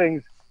couple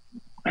things.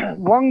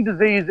 Lung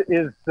disease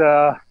is,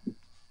 I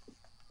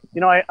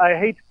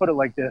hate to put it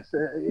like this.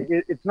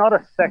 It's not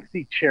a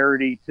sexy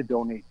charity to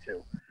donate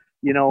to.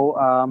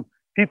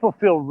 People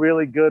feel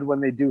really good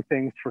when they do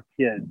things for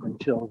kids and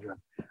children.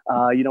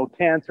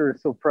 Cancer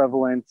is so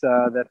prevalent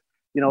that,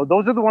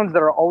 those are the ones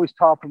that are always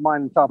top of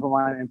mind.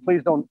 And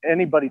please don't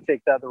anybody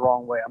take that the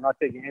wrong way. I'm not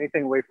taking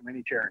anything away from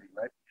any charity,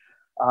 right?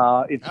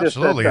 It's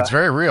absolutely. Just it's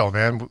very real,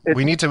 man.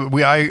 We need to,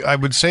 I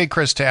would say,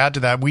 Chris, to add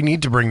to that, we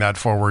need to bring that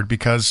forward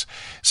because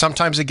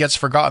sometimes it gets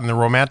forgotten, the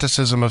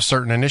romanticism of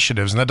certain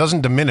initiatives, and that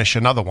doesn't diminish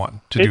another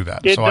one to do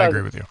that. So I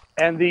agree with you.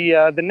 And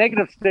the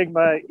negative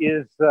stigma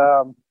is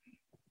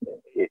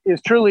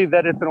truly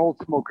that it's an old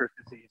smoker's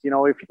disease.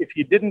 If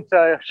you didn't,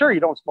 sure, you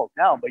don't smoke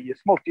now, but you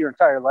smoked your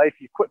entire life.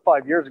 You quit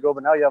 5 years ago,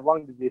 but now you have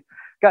lung disease.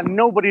 Got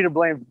nobody to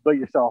blame but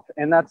yourself.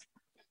 And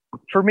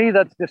for me,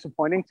 that's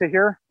disappointing to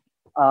hear.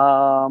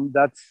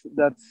 It's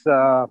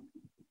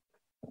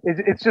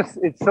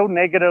so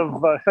negative,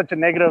 such a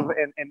negative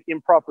and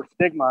improper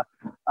stigma.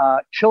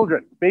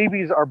 Children,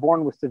 babies are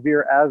born with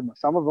severe asthma.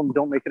 Some of them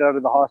don't make it out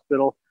of the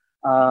hospital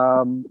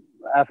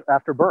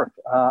after birth.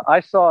 I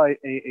saw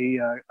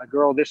a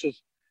girl, this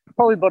is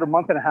probably about a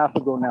month and a half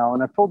ago now,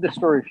 and I've told this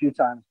story a few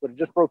times, but it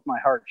just broke my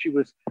heart. She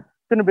couldn't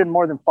have been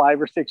more than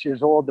 5 or 6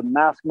 years old. The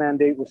mask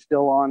mandate was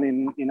still on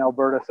in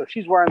Alberta, so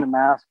she's wearing the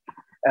mask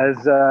as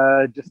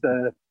just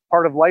a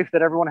part of life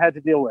that everyone had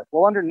to deal with.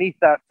 Well, underneath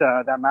that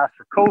mask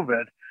for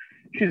COVID,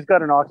 she's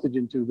got an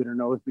oxygen tube in her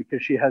nose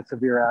because she has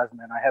severe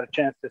asthma. And I had a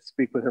chance to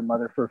speak with her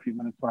mother for a few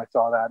minutes when I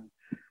saw that, and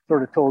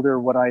sort of told her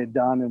what I had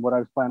done and what I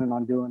was planning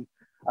on doing,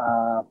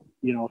 a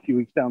few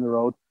weeks down the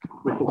road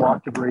with the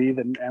Walk to Breathe.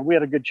 And we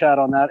had a good chat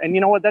on that. And you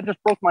know what? That just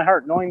broke my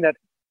heart, knowing that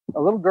a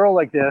little girl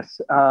like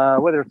this,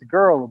 whether it's a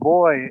girl, a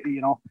boy,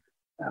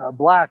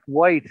 black,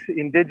 white,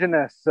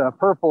 Indigenous,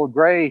 purple,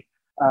 gray,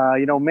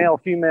 male,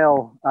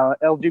 female,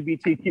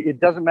 LGBTQ, it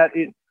doesn't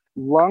matter.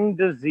 Lung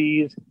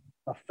disease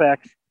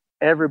affects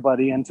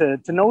everybody. And to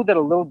know that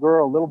a little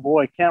girl, a little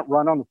boy can't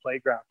run on the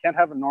playground, can't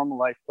have a normal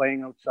life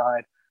playing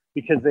outside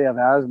because they have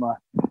asthma,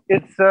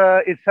 it's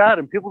sad.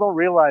 And people don't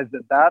realize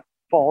that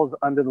falls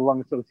under the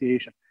Lung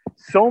Association.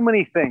 So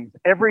many things,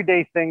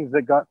 everyday things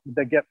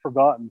that get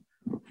forgotten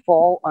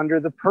fall under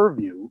the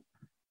purview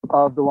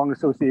of the Lung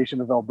Association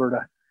of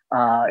Alberta.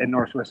 In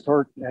Northwest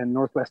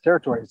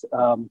Territories,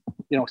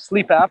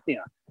 sleep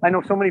apnea. I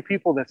know so many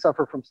people that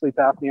suffer from sleep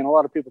apnea, and a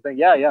lot of people think,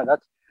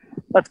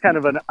 that's kind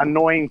of an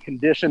annoying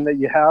condition that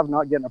you have,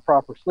 not getting a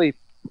proper sleep.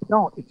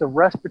 No, it's a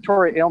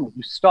respiratory ailment.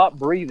 You stop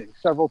breathing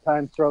several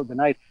times throughout the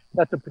night.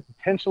 That's a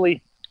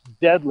potentially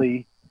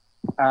deadly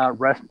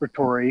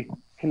respiratory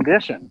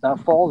condition that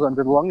falls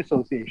under the Lung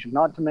Association,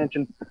 not to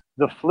mention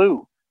the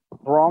flu,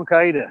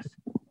 bronchitis.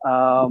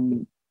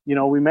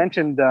 We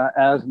mentioned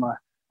asthma,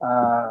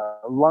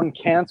 lung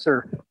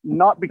cancer,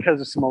 not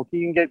because of smoke.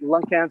 You can get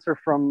lung cancer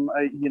from,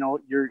 your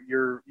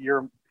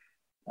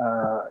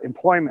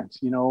employment.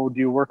 Do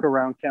you work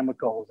around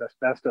chemicals,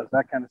 asbestos,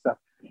 that kind of stuff?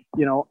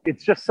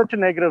 It's just such a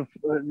negative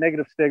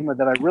stigma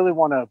that I really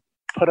want to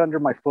put under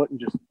my foot and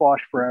just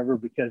squash forever,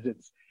 because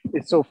it's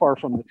so far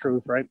from the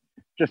truth, right?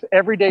 Just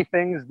everyday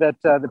things that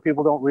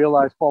people don't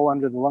realize fall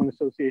under the Lung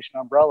Association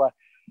umbrella.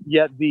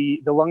 Yet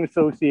the Lung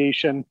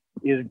Association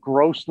is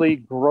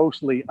grossly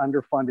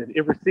underfunded.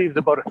 It receives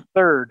about a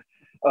third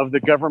of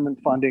the government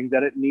funding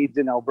that it needs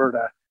in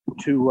Alberta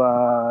to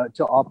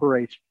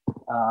operate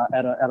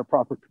at a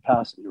proper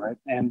capacity, right?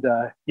 And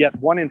yet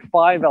 1 in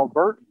 5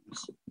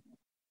 Albertans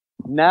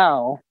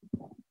now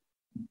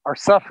are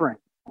suffering,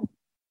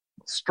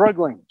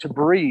 struggling to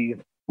breathe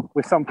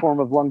with some form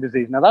of lung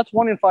disease. Now that's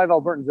 1 in 5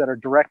 Albertans that are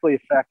directly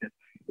affected.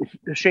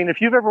 Shane,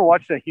 if you've ever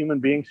watched a human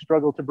being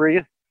struggle to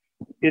breathe,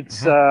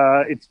 it's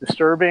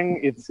disturbing.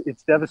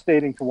 It's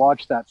devastating to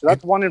watch that. So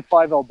that's 1 in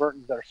 5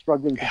 Albertans that are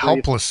struggling to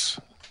helpless.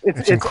 breathe.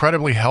 It's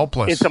incredibly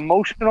helpless. It's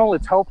emotional.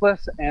 It's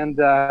helpless. And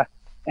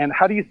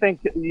how do you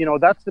think,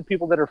 that's the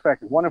people that are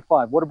affected? 1 in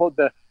 5. What about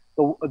the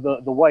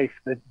wife,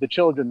 the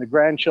children, the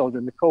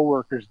grandchildren, the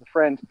coworkers, the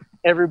friends,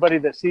 everybody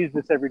that sees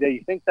this every day?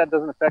 You think that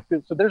doesn't affect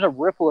it? So there's a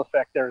ripple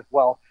effect there as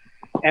well.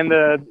 And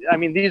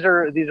these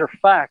are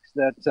facts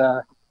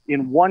that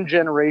in one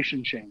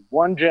generation, Shane,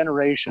 lung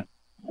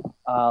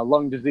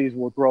disease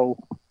will grow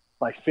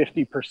by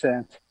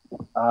 50%.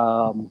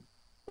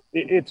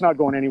 It's not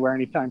going anywhere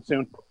anytime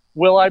soon.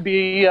 Will I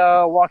be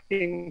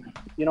walking,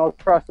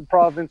 across the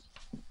province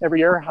every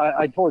year?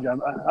 I told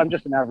you, I'm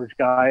just an average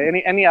guy.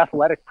 Any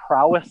athletic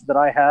prowess that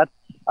I had,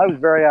 I was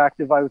very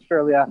active. I was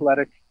fairly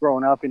athletic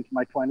growing up into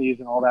my 20s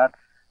and all that.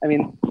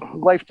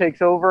 Life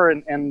takes over,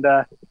 and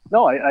I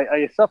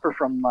suffer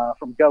from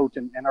gout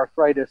and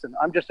arthritis, and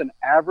I'm just an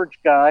average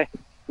guy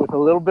with a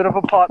little bit of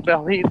a pot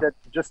belly that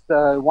just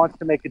wants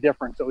to make a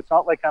difference. So it's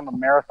not like I'm a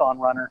marathon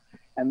runner,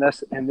 and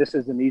this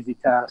is an easy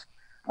task.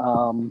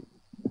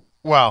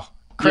 Well,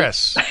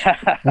 Chris,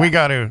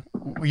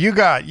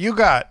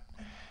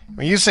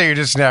 you say you're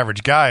just an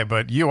average guy,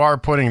 but you are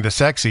putting the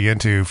sexy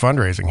into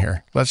fundraising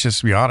here. Let's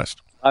just be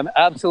honest. I'm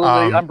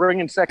absolutely. I'm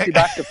bringing sexy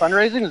back to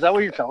fundraising. Is that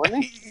what you're telling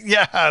me?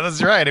 Yeah,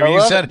 that's right.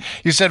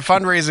 You said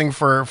fundraising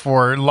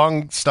for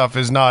lung stuff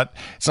is not.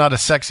 It's not a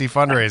sexy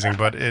fundraising,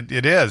 but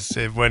it is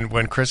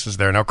when Chris is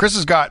there. Now Chris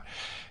has got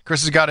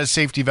his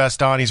safety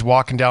vest on. He's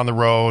walking down the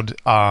road.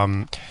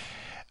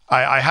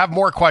 I have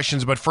more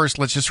questions, but first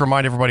let's just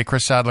remind everybody,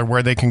 Chris Sadlier,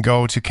 where they can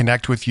go to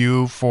connect with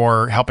you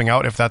for helping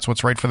out if that's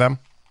what's right for them.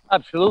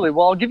 Absolutely.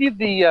 Well, I'll give you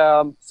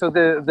the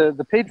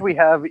page we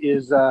have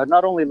is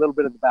not only a little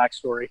bit of the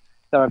backstory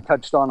that I've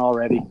touched on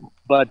already,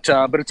 but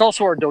it's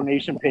also our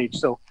donation page.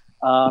 So,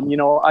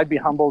 I'd be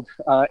humbled.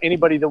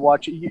 Anybody that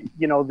watches,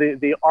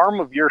 the arm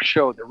of your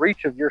show, the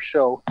reach of your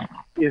show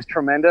is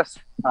tremendous.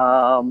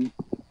 And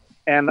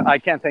I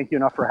can't thank you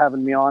enough for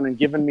having me on and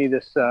giving me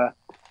this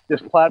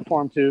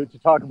platform to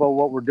talk about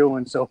what we're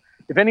doing. So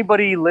if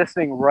anybody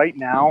listening right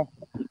now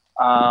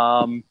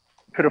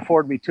could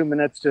afford me 2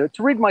 minutes to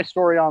read my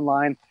story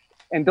online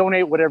and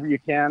donate whatever you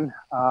can,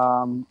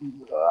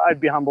 I'd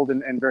be humbled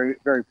and very,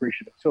 very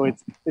appreciative. So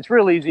it's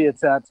real easy.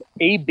 It's at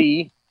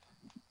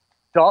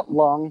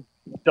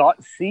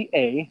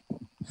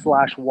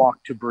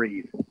ab.lung.ca/walk to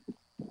breathe.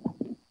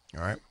 All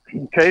right.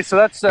 Okay, so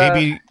that's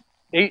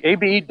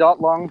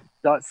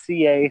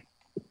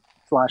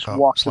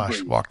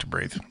ab.lung.ca/walk to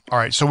breathe. All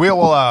right, so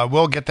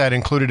we'll get that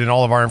included in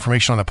all of our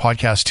information on the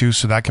podcast too,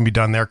 so that can be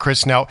done there.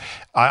 Chris, now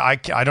I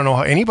don't know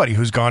how anybody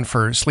who's gone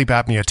for sleep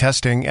apnea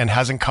testing and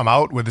hasn't come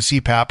out with a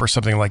CPAP or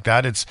something like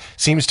that. It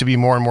seems to be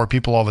more and more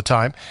people all the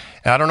time.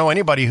 And I don't know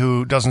anybody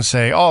who doesn't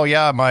say, "Oh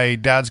yeah, my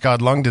dad's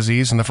got lung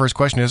disease," and the first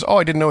question is, "Oh,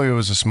 I didn't know he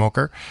was a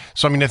smoker."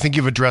 So I think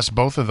you've addressed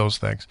both of those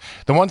things.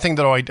 The one thing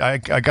that I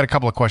got a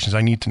couple of questions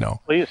I need to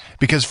know. Please.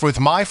 Because with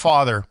my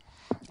father,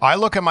 I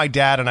look at my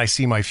dad and I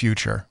see my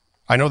future.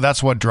 I know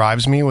that's what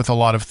drives me with a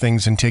lot of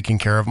things in taking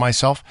care of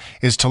myself,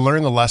 is to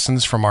learn the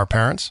lessons from our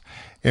parents.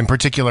 In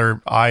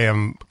particular, I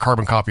am a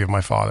carbon copy of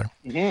my father.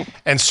 Mm-hmm.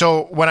 And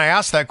so when I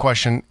ask that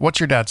question, what's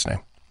your dad's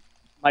name?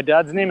 My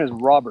dad's name is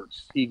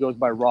Roberts. He goes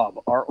by Rob,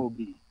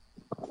 R-O-B.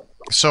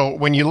 So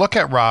when you look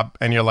at Rob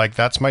and you're like,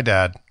 that's my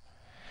dad,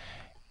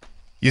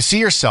 you see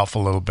yourself a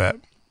little bit.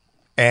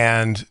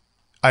 And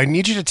I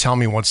need you to tell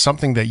me what's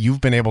something that you've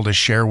been able to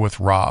share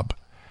with Rob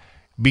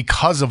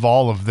because of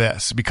all of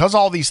this, because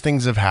all these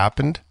things have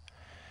happened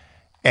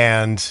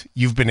and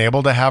you've been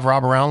able to have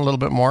Rob around a little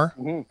bit more.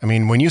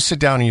 Mm-hmm. When you sit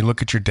down and you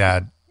look at your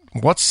dad,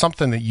 what's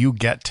something that you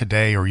get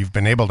today or you've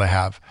been able to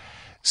have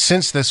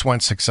since this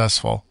went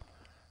successful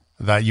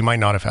that you might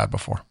not have had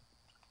before?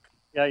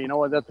 Yeah, you know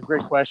what? That's a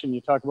great question.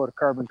 You talk about a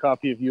carbon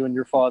copy of you and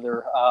your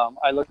father.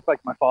 I look like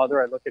my father.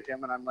 I look at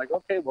him and I'm like,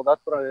 okay, well, that's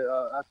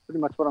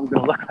pretty much what I'm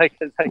going to look like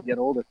as I get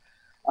older.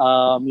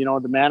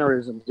 The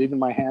mannerisms, even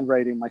my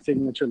handwriting, my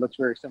signature looks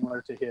very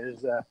similar to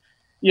his.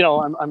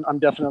 I'm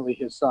definitely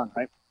his son,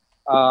 right?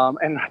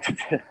 And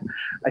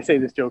I say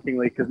this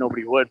jokingly because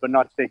nobody would, but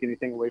not to take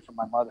anything away from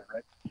my mother,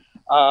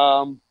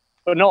 right?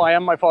 But no, I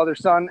am my father's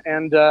son,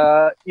 and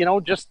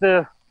just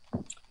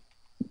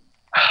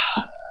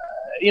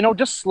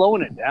just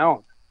slowing it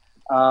down.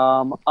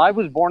 I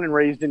was born and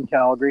raised in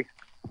Calgary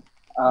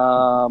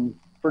for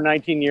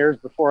 19 years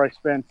before I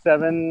spent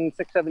 7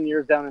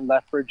 years down in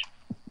Lethbridge.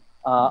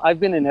 I've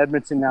been in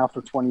Edmonton now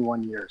for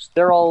 21 years.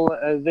 They're all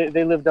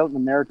they lived out in the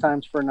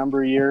Maritimes for a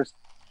number of years.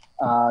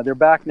 They're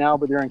back now,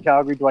 but they're in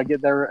Calgary. Do I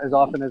get there as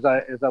often as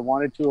I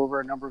wanted to over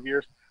a number of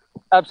years?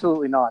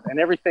 Absolutely not. And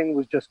everything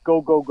was just go,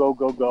 go, go,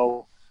 go,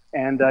 go.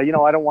 And I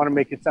don't want to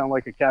make it sound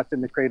like a cat's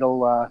in the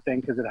cradle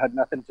thing, because it had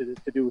nothing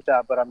to do with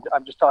that. But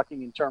I'm just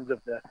talking in terms of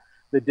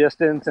the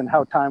distance and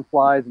how time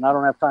flies. And I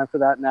don't have time for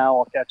that now.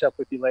 I'll catch up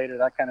with you later,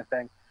 that kind of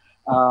thing.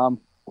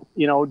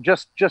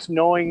 Just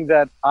knowing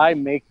that I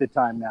make the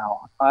time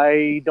now.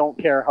 I don't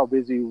care how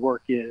busy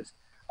work is.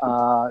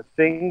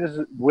 Things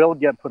will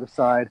get put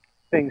aside.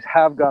 Things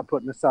have got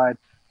put aside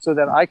so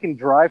that I can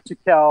drive to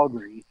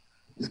Calgary,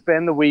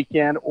 spend the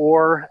weekend,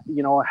 or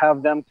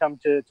have them come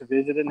to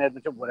visit in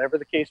Edmonton, whatever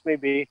the case may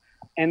be,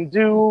 and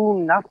do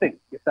nothing,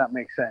 if that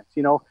makes sense.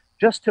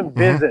 Just to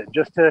visit,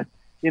 just to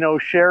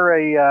share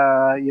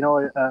a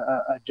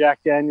Jack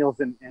Daniels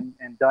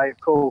and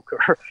Diet Coke,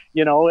 or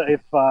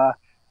if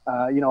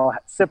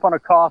sip on a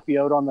coffee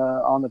out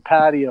on the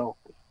patio,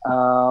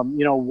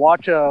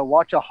 watch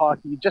a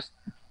hockey, just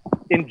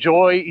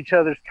enjoy each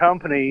other's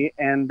company,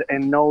 and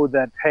know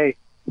that, hey,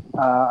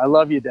 I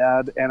love you,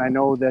 Dad, and I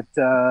know that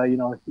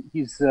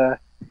he's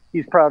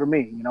proud of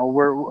me.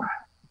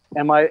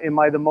 Am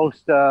I the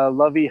most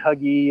lovey,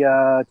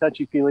 huggy,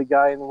 touchy feely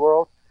guy in the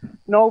world?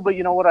 No, but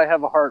you know what? I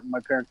have a heart, and my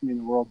parents mean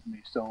the world to me.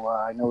 So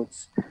I know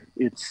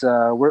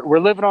we're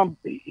living on.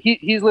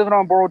 He's living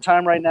on borrowed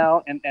time right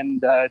now, and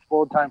it's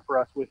borrowed time for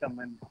us with him,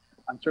 and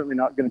I'm certainly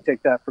not going to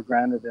take that for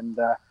granted. And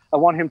I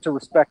want him to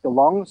respect the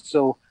lungs,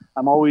 so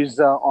I'm always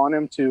on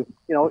him to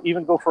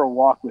even go for a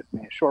walk with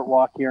me, a short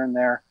walk here and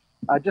there.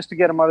 Just to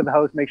get him out of the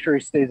house, make sure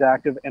he stays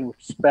active and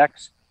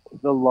respects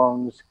the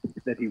lungs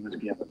that he was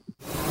given.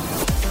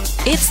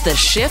 It's the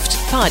Shift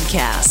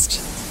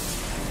Podcast.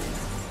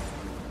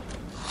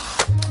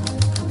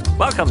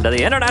 Welcome to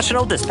the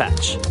International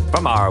Dispatch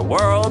from our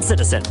world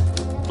citizen.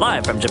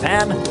 Live from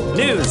Japan,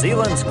 New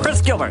Zealand's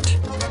Chris Gilbert.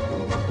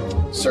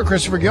 Sir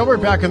Christopher Gilbert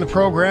back in the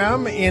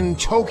program in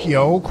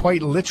Tokyo,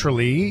 quite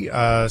literally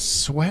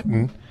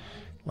sweating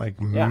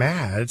like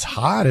mad. It's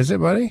hot, is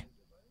it, buddy?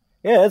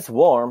 Yeah, it's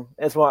warm.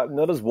 It's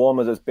not as warm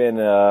as it's been,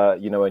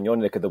 in your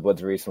neck of the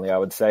woods recently, I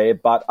would say.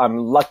 But I'm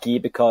lucky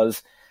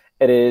because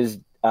it is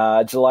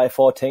July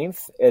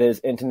 14th. It is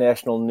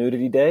International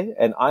Nudity Day,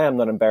 and I am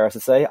not embarrassed to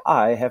say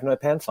I have no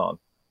pants on.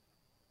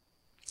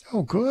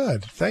 Oh,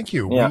 good. Thank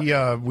you.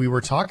 Yeah. We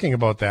were talking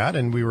about that,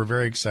 and we were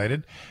very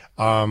excited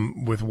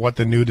with what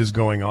the nude is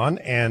going on,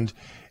 and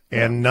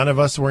none of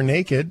us were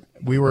naked.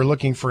 We were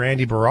looking for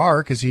Andy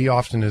Barrar because he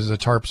often is a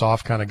tarps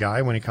off kind of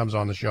guy when he comes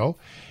on the show.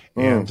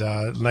 And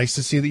nice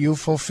to see that you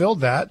fulfilled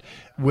that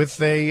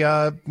with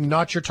a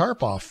not your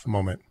tarp off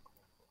moment.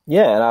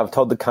 Yeah, and I've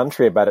told the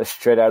country about it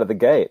straight out of the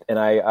gate, and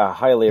I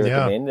highly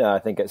recommend. I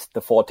think it's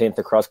the 14th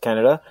across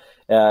Canada.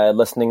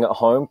 Listening at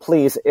home,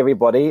 please,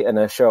 everybody, in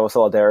a show of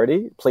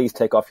solidarity, please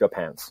take off your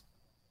pants.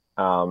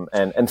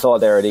 And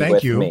solidarity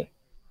with me.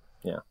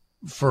 Yeah,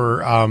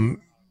 for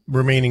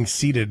remaining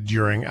seated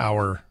during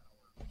our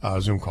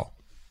Zoom call.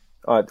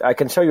 I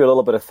can show you a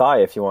little bit of thigh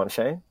if you want,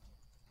 Shane.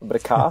 A bit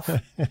of calf.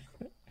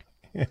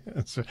 I'll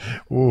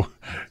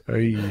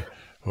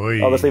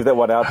just leave that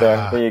one out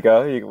there. There you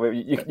go.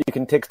 You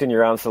can text in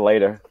your answer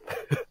later.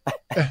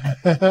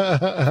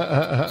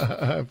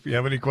 If you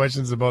have any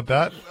questions about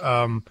that,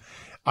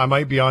 I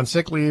might be on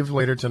sick leave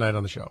later tonight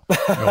on the show.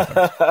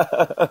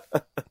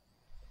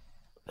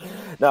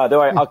 No, don't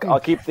worry. I'll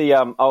keep the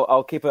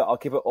I'll keep it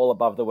all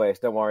above the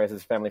waist. Don't worry, this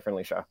is a family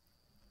friendly show.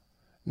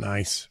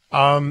 Nice.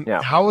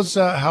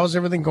 How's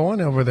everything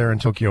going over there in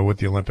Tokyo with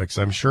the Olympics?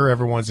 I'm sure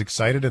everyone's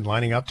excited and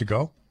lining up to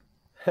go.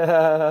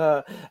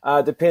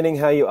 Depending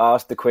how you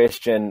ask the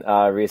question,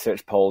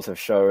 research polls have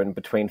shown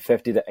between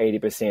 50 to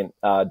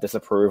 80%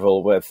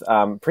 disapproval with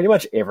pretty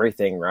much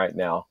everything right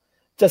now.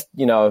 Just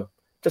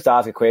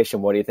ask a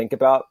question. What do you think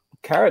about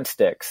carrot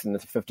sticks? And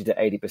it's a 50 to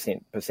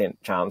 80%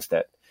 chance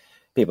that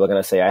people are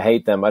going to say, I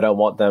hate them. I don't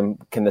want them.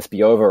 Can this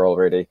be over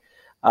already?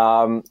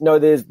 No,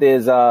 there's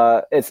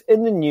it's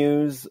in the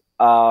news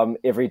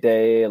every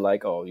day.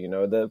 Like,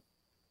 the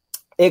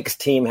X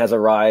team has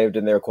arrived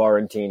and they're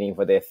quarantining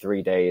for their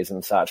 3 days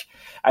and such.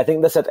 I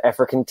think the South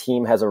African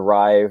team has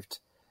arrived.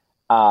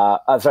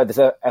 The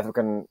South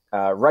African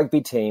rugby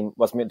team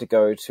was meant to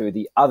go to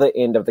the other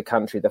end of the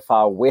country, the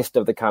far west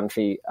of the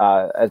country,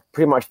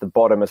 pretty much the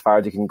bottom as far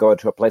as you can go,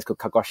 to a place called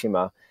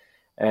Kagoshima.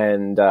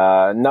 And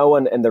no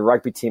one in the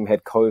rugby team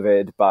had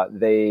COVID, but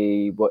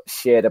they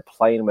shared a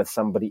plane with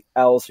somebody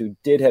else who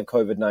did have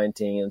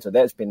COVID-19. And so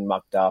that's been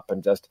mucked up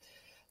and just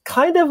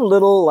kind of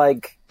little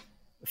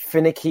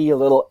finicky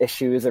little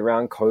issues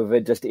around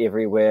COVID just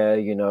everywhere,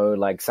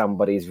 like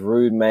somebody's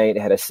roommate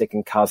had a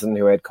second cousin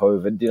who had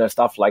COVID,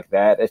 stuff like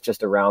that. It's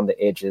just around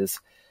the edges.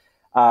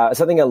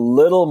 Something a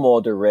little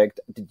more direct.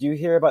 Did you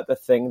hear about the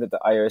thing that the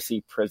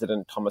IOC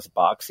president Thomas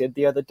Bach said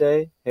the other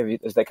day?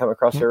 Has that come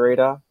across your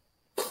radar?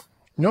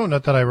 No,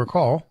 not that I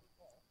recall.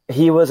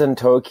 He was in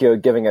Tokyo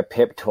giving a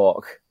pep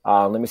talk.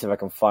 Let me see if I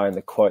can find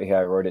the quote here.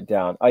 I wrote it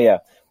down. Oh, yeah.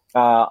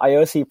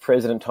 IOC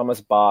president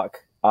Thomas Bach,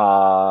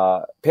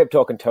 pep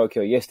talk in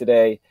Tokyo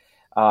yesterday,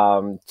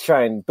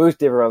 try and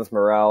boost everyone's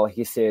morale.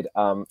 He said,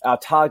 our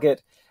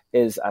target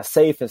is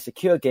safe and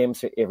secure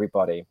games for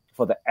everybody,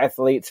 for the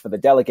athletes, for the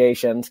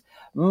delegations,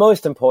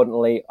 most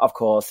importantly, of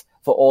course,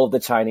 for all of the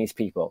Japanese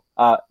people.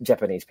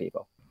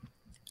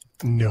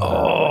 No.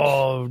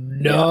 Oh,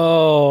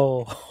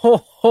 no.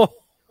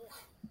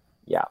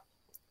 Yeah.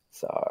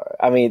 So,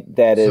 I mean,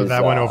 that is... So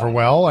that went over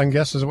well, I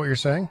guess, is what you're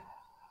saying?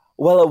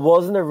 Well, it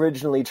wasn't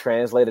originally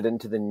translated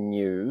into the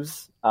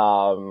news.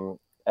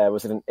 It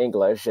was in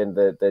English, and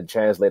the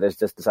translators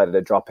just decided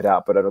to drop it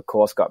out. But it, of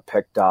course, got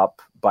picked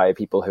up by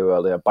people who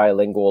are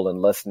bilingual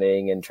and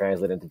listening and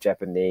translate into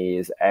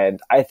Japanese.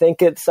 And I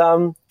think it's...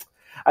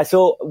 I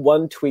saw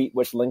one tweet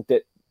which linked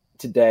it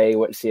today,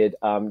 which said,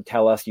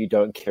 tell us you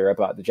don't care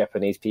about the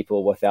Japanese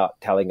people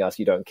without telling us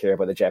you don't care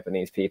about the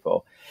Japanese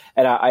people.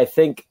 And I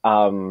think,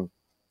 when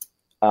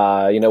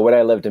I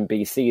lived in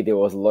BC, there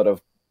was a lot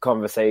of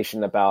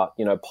conversation about,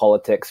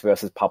 politics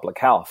versus public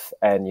health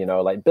and,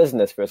 like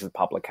business versus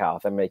public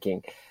health and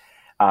making,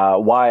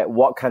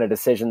 what kind of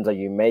decisions are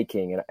you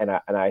making? And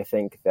I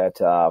think that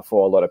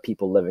for a lot of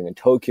people living in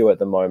Tokyo at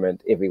the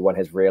moment, everyone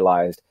has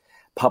realized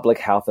public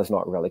health is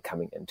not really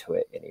coming into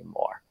it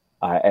anymore.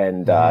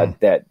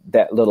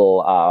 That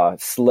little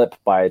slip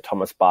by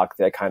Thomas Bach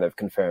there kind of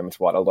confirms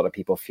what a lot of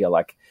people feel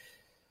like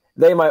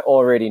they might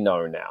already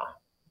know now.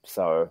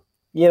 So,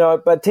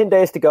 but 10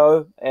 days to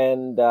go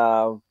and,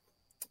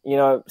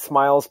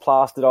 smiles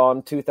plastered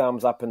on, 2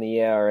 thumbs up in the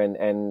air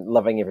and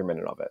loving every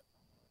minute of it.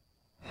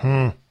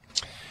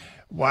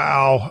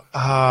 Wow.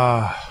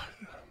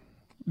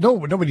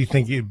 Nobody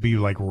think it'd be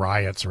like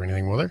riots or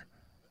anything, will there?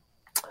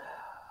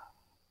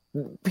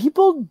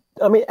 People,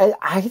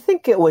 I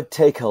think it would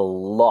take a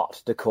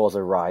lot to cause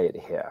a riot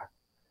here.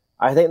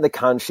 I think the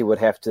country would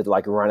have to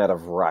run out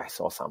of rice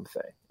or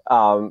something.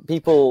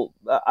 People,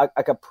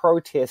 like a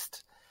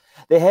protest.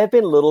 There have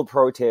been little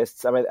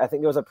protests. I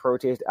think there was a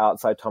protest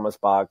outside Thomas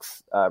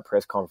Bach's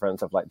press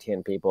conference of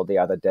 10 people the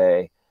other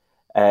day.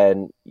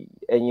 And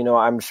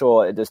I'm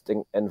sure it just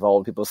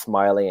involved people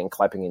smiling and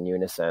clapping in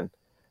unison.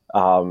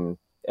 And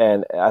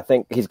I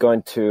think he's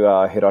going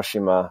to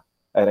Hiroshima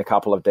in a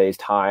couple of days'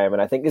 time. And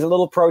I think there's a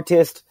little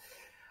protest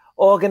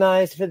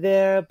organized for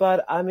there.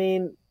 But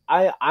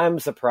I'm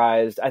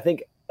surprised. I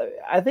think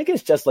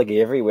it's just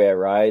everywhere,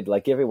 right?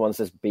 Everyone's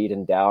just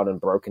beaten down and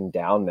broken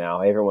down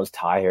now. Everyone's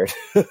tired.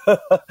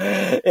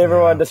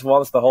 Everyone just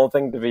wants the whole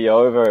thing to be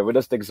over. We're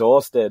just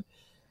exhausted.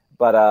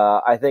 But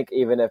I think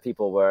even if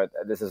people weren't,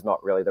 this is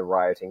not really the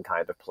rioting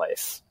kind of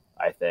place.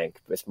 I think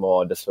it's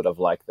more just sort of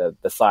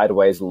the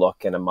sideways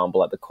look and a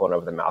mumble at the corner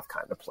of the mouth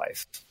kind of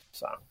place.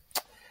 So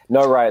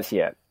no riots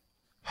yet.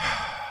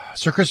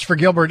 Sir Christopher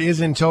Gilbert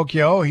is in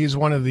Tokyo. He's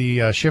one of the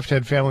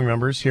Shifthead family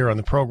members here on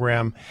the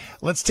program.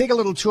 Let's take a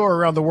little tour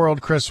around the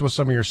world, Chris, with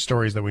some of your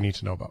stories that we need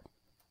to know about.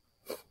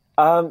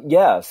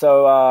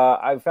 So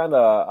I found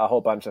a whole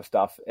bunch of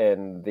stuff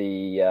in the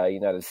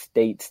United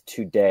States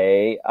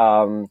today.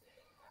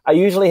 I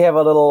usually have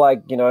a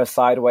little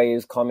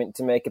sideways comment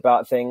to make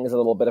about things, a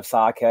little bit of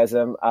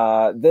sarcasm.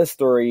 This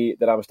story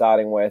that I'm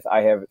starting with,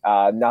 I have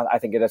I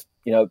think it just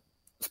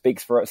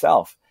speaks for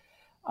itself.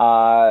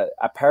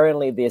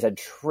 Apparently there's a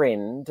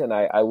trend, and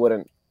I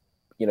wouldn't,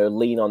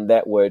 lean on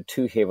that word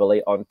too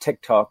heavily on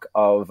TikTok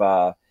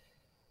of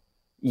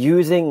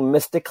using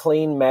Mr.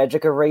 Clean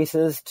magic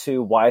erasers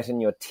to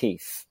whiten your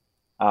teeth.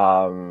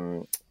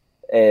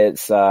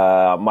 It's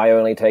my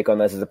only take on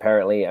this is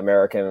apparently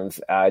Americans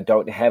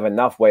don't have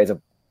enough ways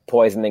of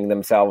poisoning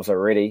themselves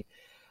already.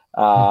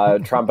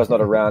 Trump is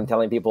not around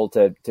telling people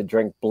to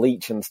drink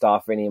bleach and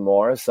stuff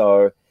anymore,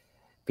 so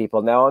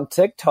people now on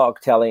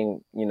TikTok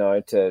telling,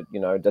 to,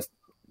 just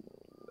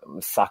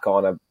suck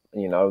on a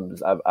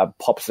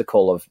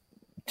popsicle of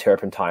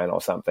turpentine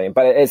or something.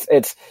 But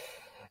it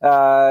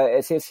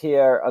says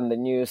here on the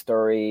news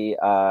story,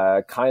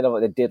 kind of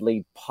like the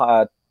deadly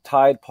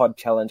Tide Pod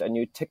Challenge, a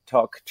new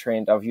TikTok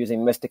trend of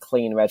using Mr.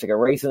 Clean magic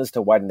erasers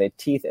to whiten their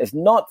teeth is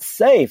not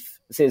safe,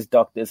 says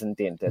doctors and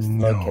dentists.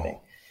 No kidding.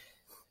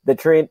 The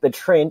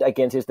trend,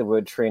 again, says the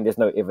word trend, there's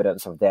no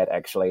evidence of that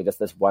actually, just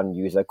this one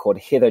user called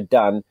Heather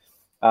Dunn.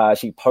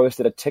 She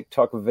posted a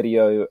TikTok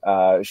video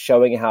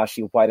showing how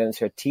she whitens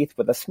her teeth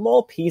with a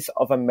small piece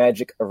of a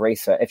magic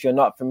eraser. If you're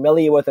not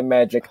familiar with a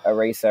magic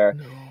eraser,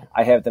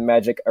 I have the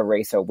magic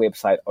eraser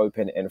website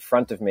open in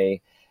front of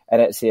me,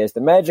 and it says the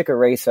magic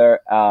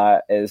eraser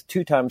is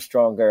 2 times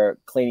stronger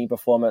cleaning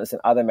performance than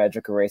other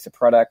magic eraser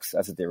products.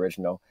 That's the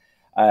original.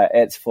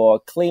 It's for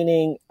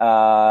cleaning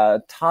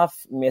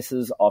tough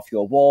messes off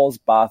your walls,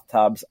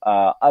 bathtubs,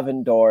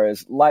 oven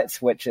doors, light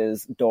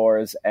switches,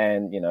 doors,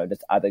 and,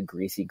 just other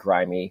greasy,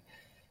 grimy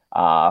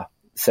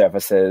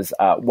surfaces.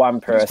 One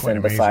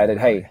person decided,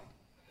 hey,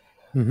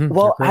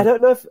 well, I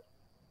don't know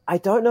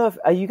if,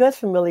 are you guys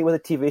familiar with a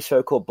TV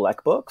show called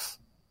Black Books?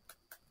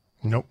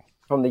 Nope.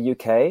 From the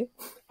UK?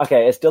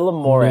 Okay, it's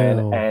Dylan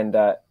Moran, and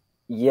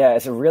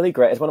it's a really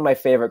great, it's one of my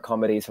favorite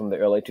comedies from the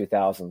early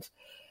 2000s.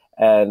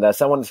 And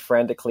someone's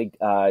frantically,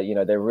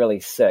 they're really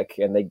sick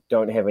and they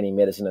don't have any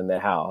medicine in their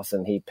house.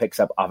 And he picks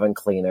up oven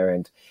cleaner,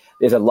 and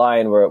there's a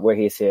line where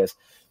he says,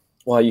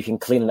 well, you can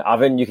clean an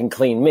oven, you can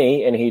clean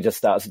me. And he just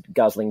starts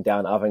guzzling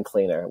down oven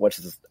cleaner, which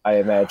is, I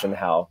imagine,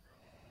 how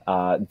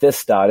this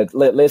started.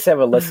 Let's have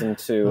a listen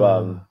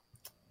to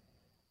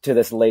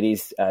this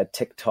lady's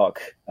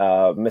TikTok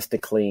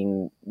Mr.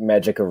 Clean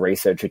Magic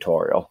Eraser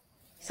tutorial.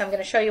 So I'm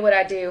going to show you what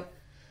I do.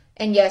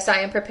 And yes,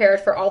 I am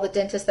prepared for all the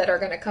dentists that are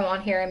going to come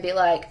on here and be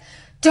like,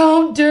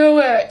 don't do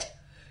it.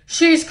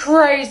 She's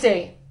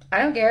crazy.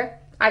 I don't care.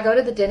 I go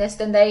to the dentist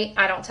and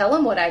I don't tell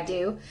them what I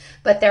do,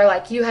 but they're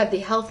like, you have the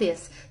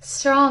healthiest,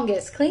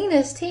 strongest,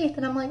 cleanest teeth.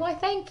 And I'm like, why,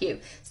 thank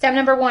you. Step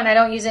number 1, I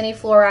don't use any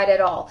fluoride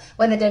at all.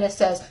 When the dentist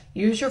says,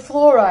 use your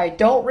fluoride,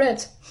 don't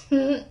rinse.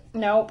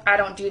 Nope, I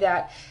don't do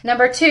that.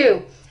 Number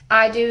 2,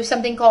 I do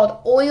something called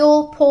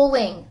oil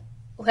pulling.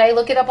 Okay,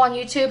 look it up on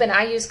YouTube, and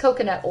I use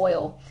coconut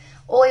oil.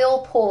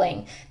 Oil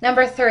pulling.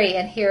 Number 3,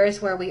 and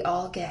here's where we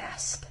all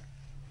gasp.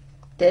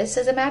 This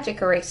is a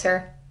magic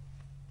eraser.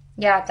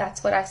 Yeah,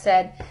 that's what I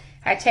said.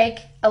 I take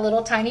a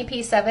little tiny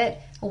piece of it,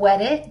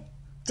 wet it.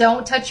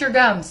 Don't touch your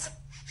gums.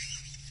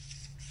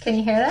 Can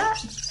you hear that?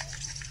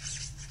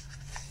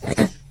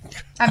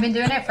 I've been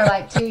doing it for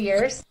like 2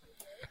 years.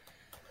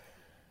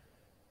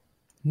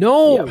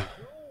 No.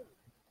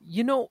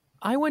 Yep.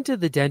 I went to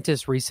the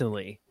dentist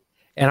recently,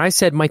 and I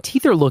said, my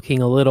teeth are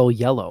looking a little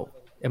yellow.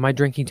 Am I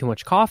drinking too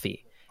much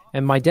coffee?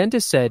 And my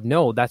dentist said,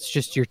 no, that's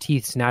just your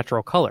teeth's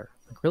natural color.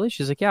 Like, really?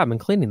 She's like, yeah, I've been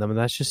cleaning them, and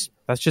that's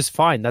just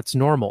fine. That's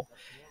normal.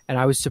 And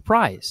I was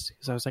surprised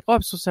because I was like, oh,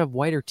 I'm supposed to have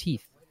whiter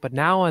teeth. But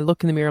now I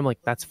look in the mirror, I'm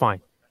like, that's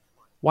fine.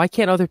 Why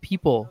can't other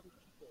people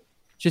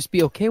just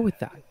be okay with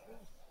that?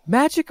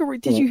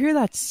 Did you hear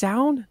that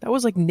sound? That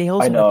was like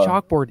nails on a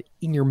chalkboard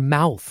in your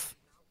mouth.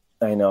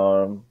 I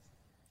know.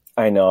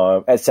 There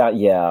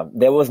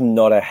was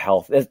not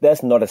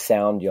that's not a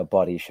sound your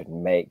body should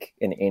make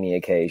in any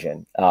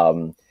occasion.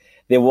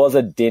 There was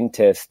a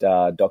dentist,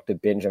 Dr.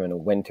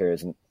 Benjamin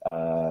Winters,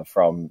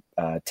 from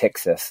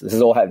Texas. This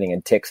is all happening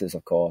in Texas,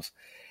 of course,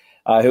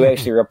 who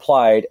actually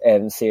replied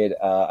and said,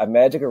 a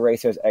magic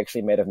eraser is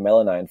actually made of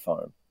melamine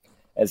foam.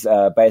 It's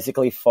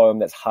basically foam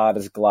that's hard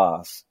as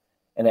glass,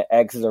 and it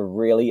acts as a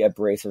really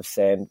abrasive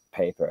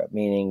sandpaper,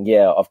 meaning,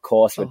 of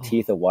course, your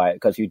teeth are white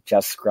because you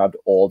just scrubbed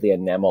all the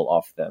enamel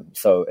off them.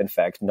 So, in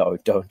fact, no,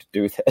 don't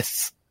do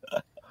this.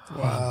 Wow.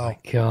 Oh, my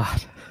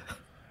God.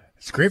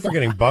 It's great for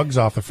getting bugs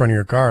off the front of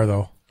your car,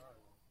 though.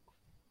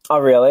 Oh,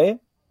 really?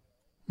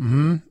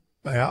 Mm-hmm.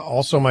 Yeah,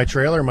 also, my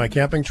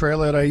camping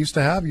trailer that I used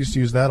to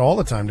use that all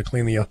the time to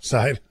clean the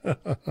outside.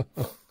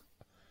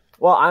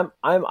 Well,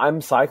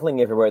 I'm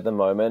cycling everywhere at the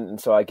moment, and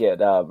so I get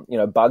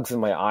bugs in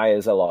my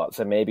eyes a lot.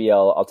 So maybe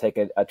I'll take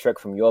a trick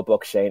from your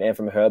book, Shane, and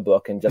from her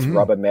book, and just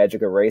rub a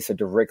magic eraser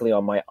directly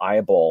on my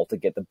eyeball to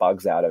get the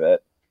bugs out of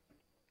it.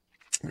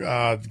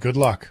 Good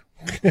luck.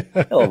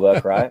 It'll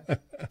work, right?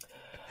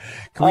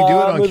 Can we do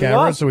it on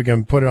camera so we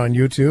can put it on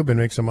YouTube and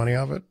make some money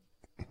off it?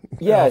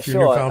 Yeah,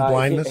 sure. Newfound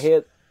blindness.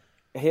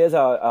 Here's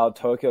our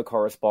Tokyo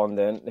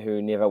correspondent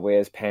who never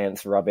wears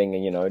pants, rubbing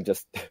and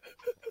just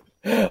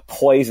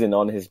poison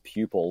on his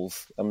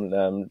pupils.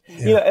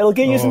 It'll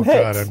get you some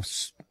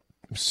hits. God,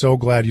 I'm so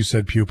glad you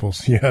said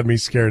pupils. You had me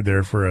scared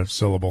there for a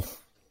syllable.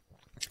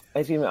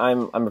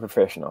 I'm a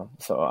professional,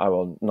 so I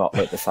will not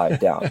let the side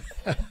down.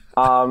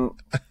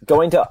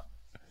 Going to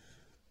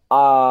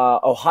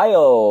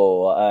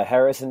Ohio,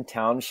 Harrison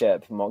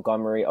Township,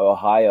 Montgomery,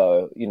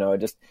 Ohio.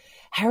 Just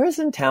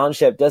Harrison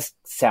Township just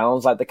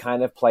sounds like the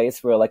kind of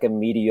place where like a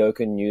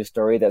mediocre news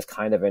story that's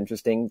kind of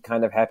interesting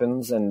kind of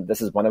happens, and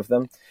this is one of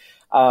them.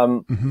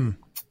 Reported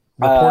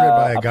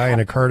by a guy in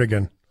a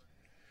cardigan.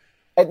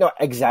 No,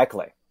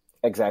 exactly.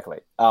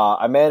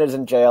 A man is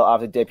in jail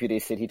after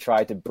deputies said he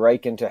tried to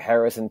break into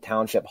Harrison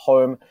Township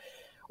home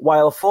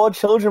while 4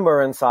 children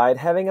were inside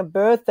having a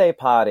birthday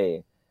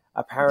party.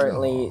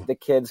 Apparently, the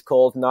kids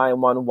called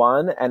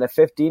 911, and a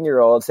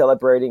 15-year-old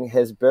celebrating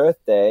his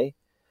birthday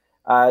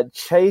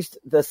chased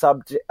the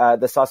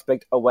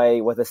suspect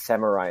away with a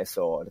samurai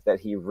sword that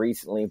he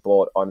recently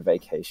bought on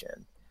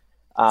vacation.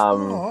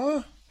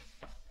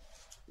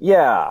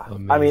 Yeah,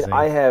 amazing. I mean,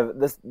 I have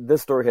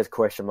this story has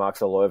question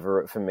marks all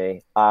over it for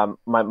me.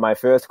 My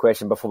first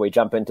question before we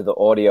jump into the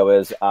audio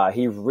is,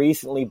 he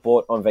recently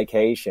bought on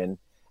vacation.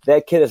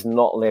 That kid has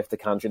not left the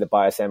country to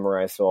buy a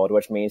samurai sword,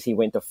 which means he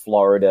went to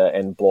Florida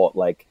and bought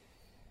like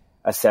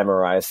a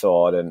samurai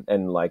sword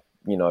and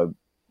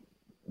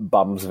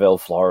Bumsville,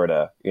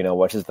 Florida,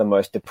 which is the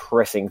most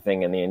depressing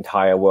thing in the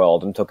entire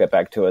world, and took it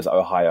back to his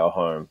Ohio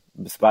home.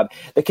 But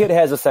the kid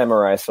has a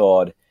samurai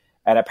sword,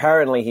 and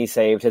apparently he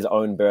saved his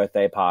own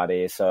birthday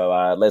party.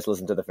 So let's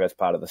listen to the first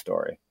part of the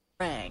story.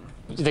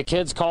 The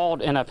kids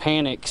called in a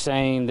panic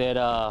saying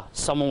that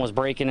someone was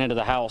breaking into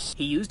the house.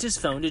 He used his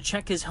phone to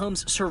check his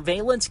home's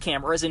surveillance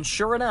cameras and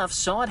sure enough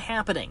saw it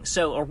happening.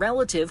 So a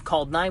relative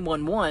called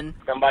 911.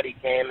 Somebody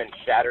came and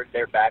shattered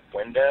their back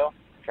window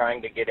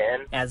trying to get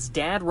in. As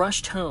Dad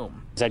rushed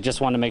home. I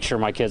just wanted to make sure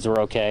my kids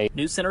were okay.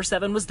 News Center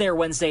 7 was there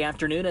Wednesday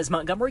afternoon as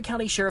Montgomery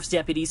County Sheriff's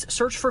deputies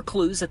searched for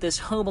clues at this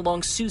home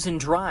along Susan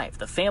Drive.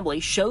 The family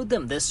showed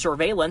them this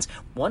surveillance.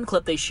 One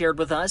clip they shared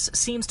with us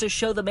seems to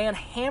show the man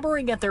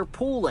hammering at their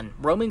pool and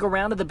roaming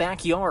around in the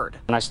backyard.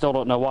 And I still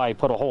don't know why he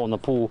put a hole in the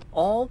pool.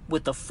 All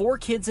with the 4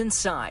 kids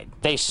inside.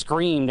 They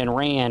screamed and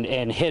ran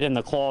and hid in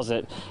the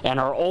closet. And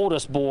our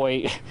oldest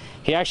boy,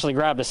 he actually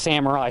grabbed a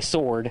samurai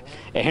sword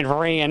and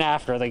ran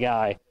after the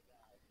guy.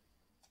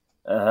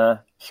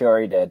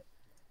 Sure he did.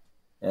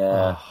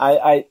 Yeah,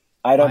 I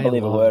don't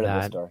believe a word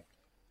of this story.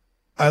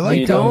 I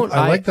like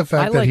the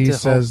fact that he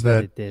says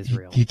that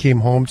he came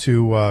home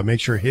to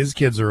make sure his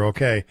kids are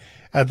okay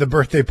at the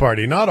birthday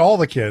party. Not all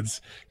the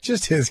kids,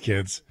 just his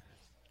kids.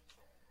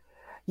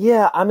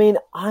 Yeah, I mean,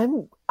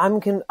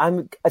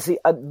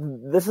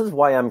 this is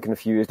why I'm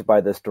confused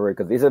by this story,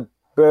 because there's a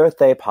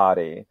birthday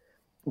party,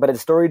 but the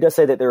story does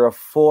say that there are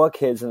 4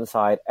 kids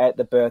inside at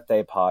the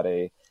birthday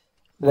party.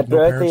 The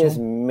birthday is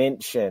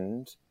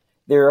mentioned.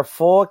 There are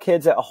 4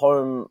 kids at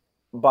home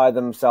by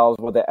themselves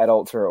while the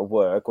adults are at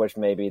work, which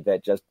maybe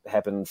that just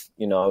happens,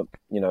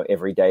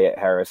 every day at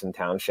Harrison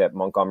Township,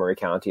 Montgomery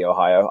County,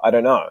 Ohio. I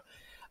don't know.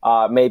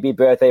 Maybe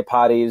birthday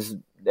parties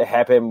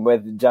happen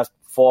with just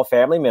 4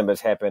 family members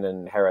happen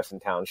in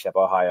Harrison Township,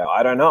 Ohio.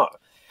 I don't know.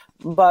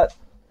 But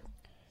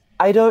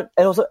and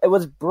also it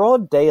was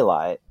broad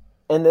daylight,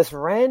 and this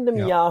random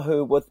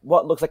Yahoo with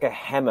what looks like a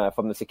hammer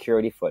from the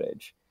security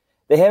footage.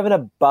 They have an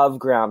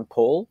above-ground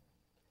pool,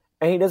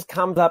 and he just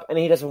comes up and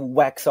he just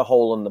whacks a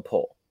hole in the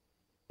pool,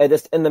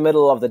 just in the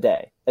middle of the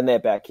day in their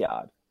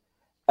backyard.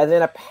 And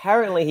then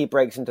apparently he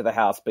breaks into the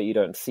house, but you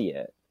don't see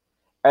it.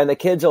 And the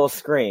kids all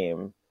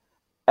scream,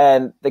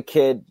 and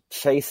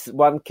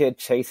one kid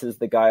chases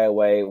the guy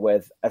away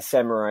with a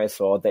samurai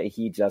sword that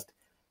he just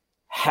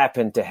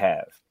happened to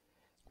have.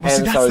 Well,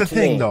 see, that's the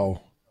thing, though.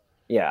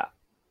 Yeah.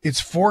 It's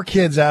 4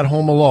 kids at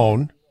home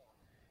alone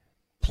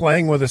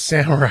playing with a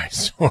samurai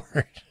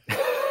sword.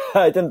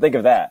 I didn't think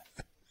of that.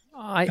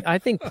 I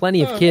think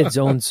plenty of kids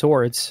own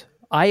swords.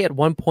 I at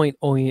one point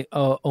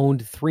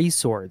owned 3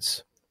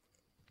 swords.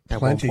 Plenty.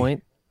 At one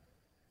point.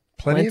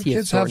 Plenty of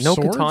kids have no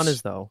swords?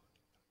 katanas though.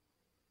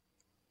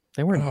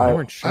 They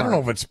weren't sharp. I don't know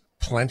if it's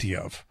plenty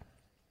of.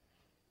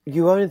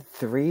 You owned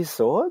 3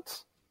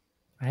 swords?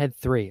 I had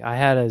 3. I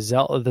had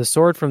the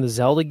sword from the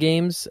Zelda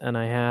games, and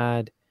I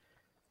had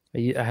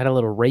a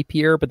little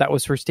rapier, but that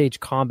was for stage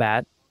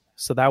combat.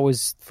 So that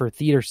was for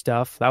theater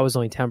stuff. That was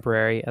only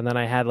temporary. And then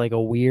I had I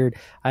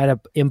had an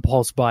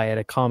impulse buy at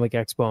a comic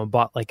expo and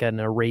bought like an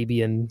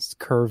Arabian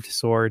curved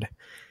sword,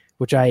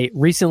 which I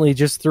recently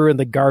just threw in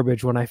the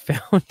garbage when I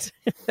found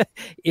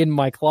in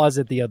my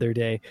closet the other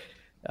day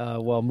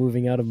while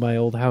moving out of my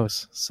old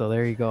house. So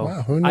there you go.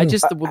 Wow, who knew? I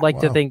just would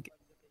like to think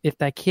if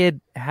that kid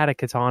had a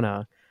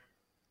katana,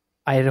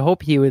 I'd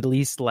hope he would at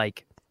least do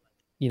like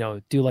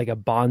a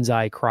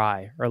bonsai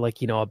cry or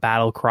a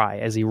battle cry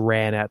as he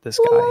ran at this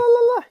guy.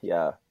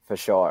 Yeah, for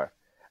sure.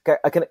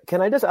 Okay,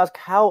 can I just ask,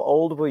 how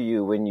old were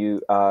you when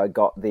you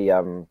got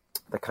the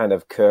kind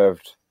of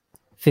curved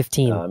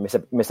 15.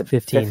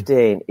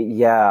 15.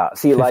 Yeah.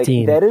 See,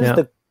 15, that is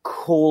the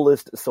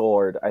coolest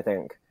sword, I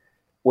think,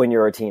 when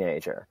you're a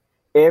teenager.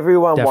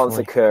 Everyone wants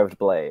a curved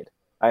blade.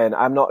 And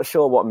I'm not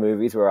sure what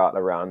movies were out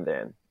around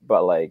then,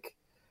 but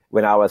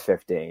when I was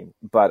 15.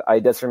 But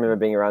I just remember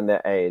being around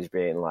that age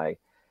being like,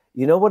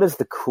 you know what is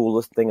the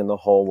coolest thing in the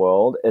whole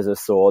world? Is a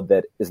sword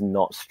that is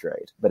not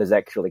straight, but is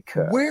actually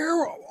curved.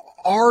 Where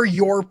are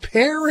your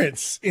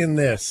parents in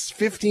this?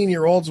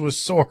 15-year-olds with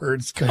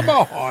swords. Come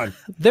on.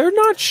 They're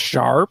not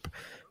sharp.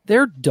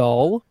 They're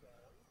dull.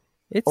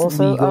 It's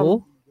also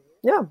legal.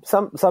 Yeah,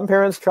 some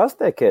parents trust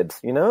their kids.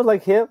 Here's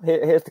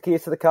the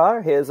keys to the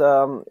car. Here's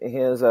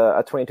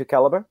a 22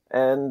 caliber,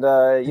 and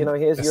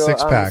here's your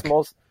 6-pack.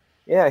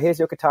 Here's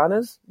your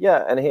katanas.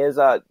 Yeah, and here's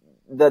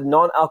the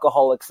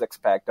non-alcoholic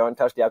 6-pack. Don't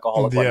touch the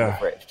alcoholic one in the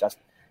fridge.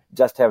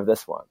 Just have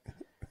this one.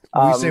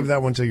 We save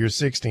that one till you're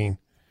 16.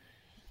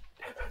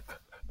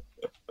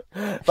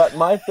 But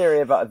my theory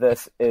about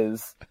this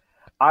is,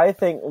 I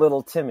think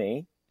little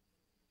Timmy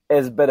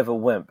is a bit of a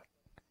wimp,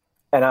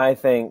 and I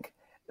think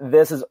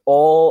this is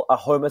all a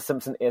Homer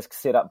Simpson-esque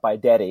setup by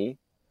Daddy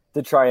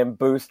to try and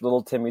boost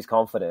little Timmy's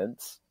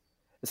confidence.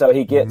 So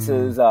he gets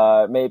his,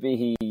 maybe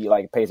he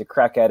pays a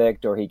crack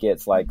addict, or he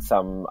gets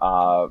some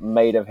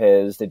mate of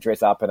his to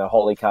dress up in a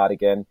holy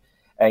cardigan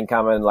and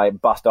come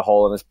and bust a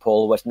hole in his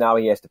pool, which now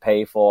he has to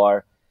pay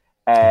for.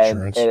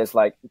 And it is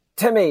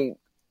Timmy,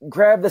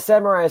 grab the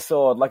samurai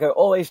sword like I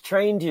always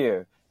trained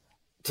you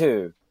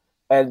to.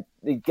 And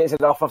he gets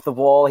it off the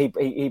wall.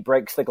 He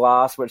breaks the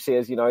glass, which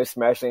says,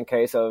 smashing in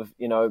case of,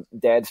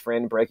 Dad's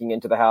friend breaking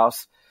into the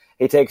house.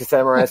 He takes a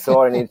samurai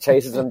sword and he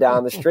chases him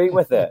down the street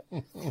with it.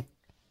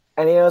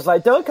 And he was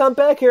like, "Don't come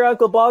back here,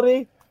 Uncle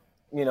Bobby."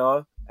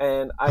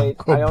 And I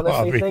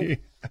honestly think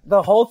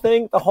the whole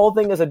thing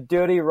is a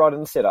dirty,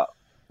 rotten setup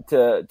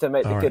to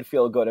make the kid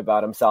feel good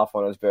about himself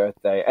on his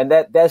birthday. And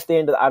that's the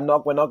end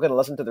of we're not going to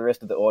listen to the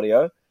rest of the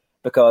audio,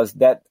 because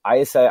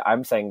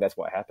I'm saying that's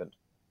what happened.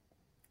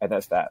 And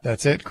that's that.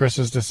 That's it. Chris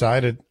has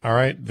decided. All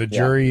right. The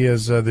jury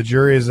is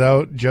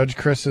out. Judge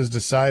Chris has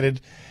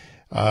decided.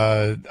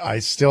 I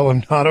still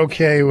am not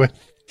okay with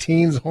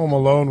teens home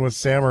alone with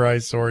samurai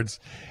swords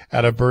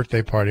at a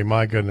birthday party.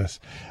 My goodness.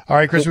 All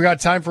right, Chris, we got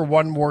time for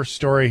one more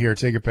story here.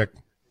 Take your pick.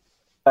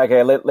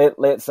 Okay, let's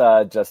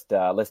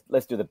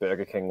do the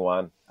Burger King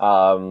one.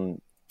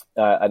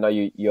 I know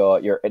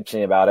you're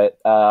itching about it.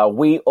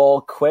 We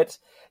all quit.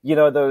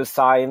 Those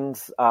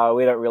signs.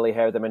 We don't really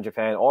have them in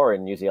Japan or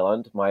in New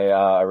Zealand, my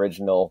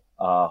original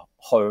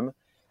home.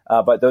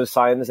 But those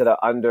signs that are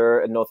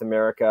under in North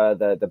America,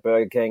 the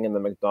Burger King and the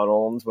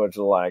McDonald's, which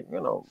are like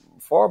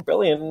 4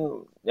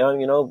 billion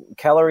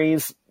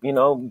calories,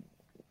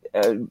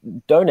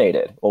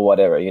 donated or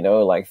whatever,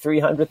 like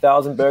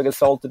 300,000 burgers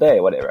sold today,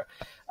 whatever.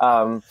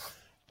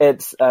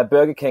 It's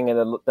Burger King,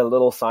 and the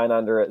little sign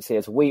under it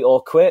says, "We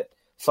all quit.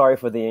 Sorry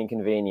for the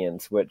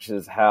inconvenience," which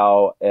is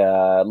how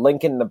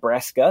Lincoln,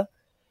 Nebraska,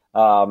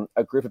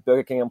 a group of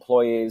Burger King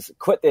employees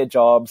quit their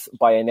jobs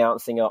by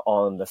announcing it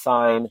on the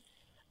sign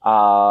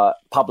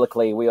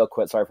publicly. "We all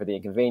quit. Sorry for the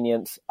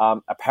inconvenience."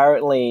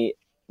 Apparently,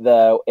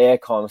 the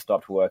aircon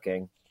stopped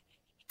working.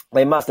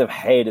 They must have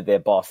hated their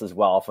boss as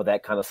well for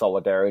that kind of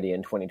solidarity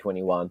in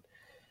 2021.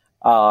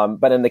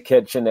 But in the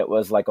kitchen, it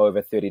was like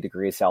over 30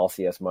 degrees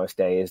Celsius most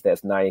days.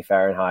 That's 90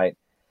 Fahrenheit.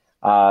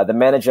 The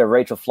manager,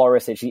 Rachel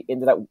Flores, said she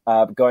ended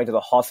up going to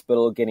the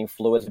hospital, getting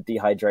fluids of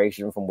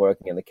dehydration from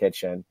working in the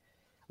kitchen.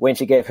 When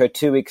she gave her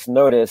 2 weeks'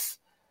 notice,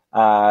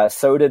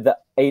 so did the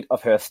 8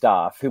 of her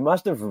staff, who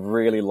must have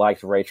really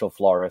liked Rachel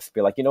Flores.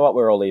 Be like, "You know what?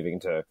 We're all leaving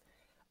too."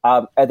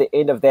 At the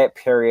end of that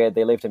period,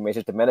 they left a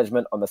message to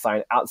management on the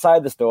sign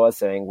outside the store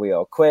saying, "We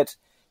all quit."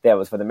 That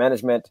was for the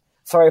management.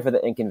 "Sorry for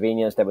the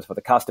inconvenience." That was for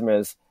the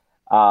customers.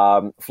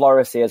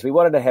 Flores says, "We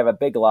wanted to have a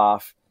big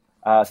laugh,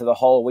 so the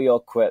whole 'we all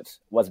quit'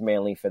 was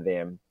mainly for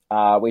them.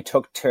 We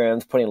took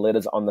turns putting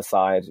letters on the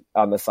sign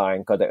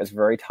because it was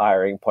very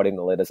tiring putting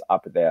the letters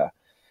up there."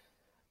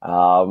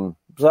 So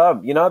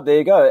there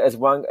you go. It's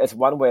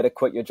one way to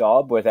quit your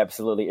job with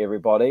absolutely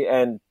everybody,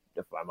 and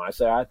if I might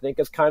say, I think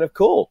it's kind of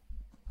cool.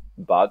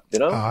 But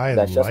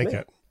that's just me.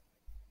 It.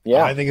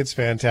 Yeah, I think it's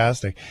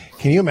fantastic.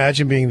 Can you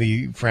imagine being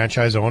the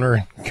franchise owner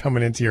and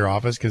coming into your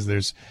office because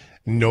there's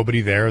nobody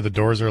there, the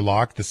doors are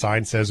locked, the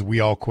sign says "We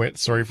all quit,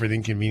 sorry for the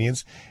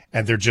inconvenience,"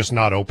 and they're just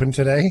not open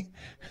today?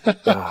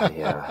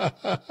 Yeah.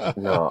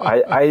 No,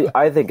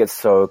 I think it's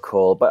so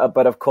cool.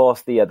 But of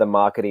course the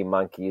marketing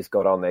monkeys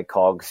got on their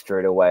cogs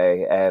straight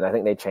away, and I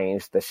think they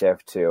changed the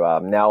shift to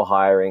now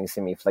hiring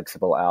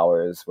semi-flexible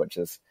hours, which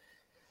is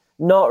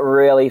not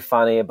really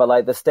funny. But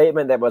like the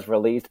statement that was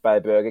released by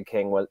Burger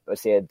King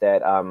said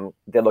that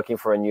they're looking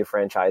for a new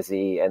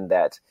franchisee, and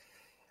that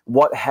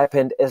what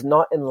happened is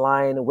not in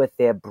line with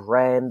their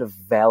brand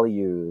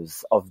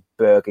values of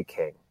Burger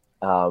King.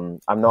 I'm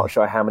not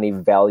sure how many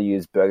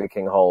values Burger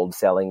King holds,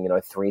 selling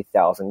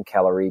 3,000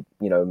 calorie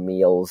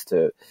meals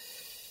to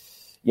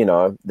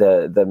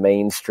the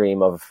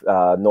mainstream of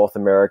North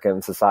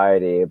American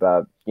society.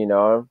 But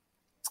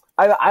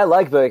I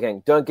like Burger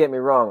King. Don't get me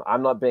wrong.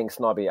 I'm not being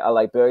snobby. I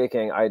like Burger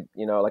King. I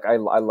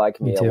like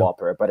me a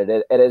Whopper, but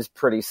it is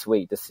pretty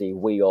sweet to see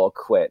 "We all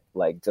quit"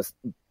 just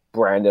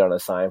branded on a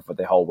sign for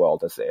the whole world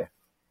to see.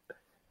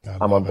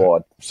 I'm on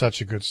board. Such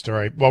a good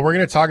story. Well, we're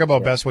going to talk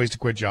about best ways to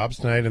quit jobs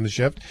tonight in the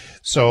shift,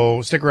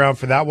 so stick around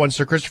for that one.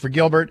 Sir Christopher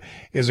Gilbert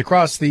is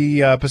across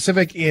the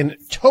Pacific in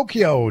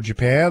Tokyo,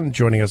 Japan,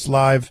 joining us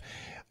live.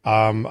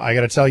 I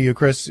got to tell you,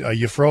 Chris,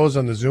 you froze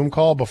on the Zoom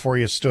call before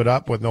you stood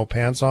up with no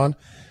pants on,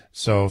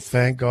 so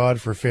thank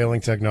God for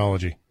failing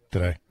technology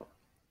today.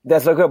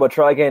 That's so good. We'll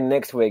try again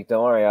next week.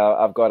 Don't worry.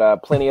 I've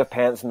got plenty of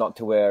pants not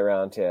to wear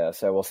around here,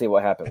 so we'll see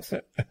what happens.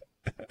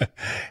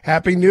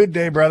 Happy Nude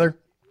Day, brother.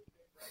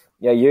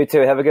 Yeah, you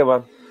too. Have a good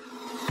one.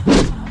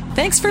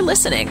 Thanks for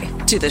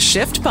listening to the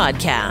Shift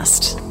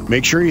Podcast.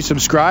 Make sure you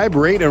subscribe,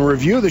 rate, and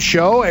review the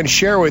show, and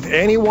share with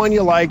anyone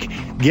you like.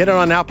 Get it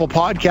on Apple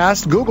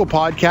Podcasts, Google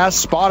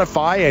Podcasts,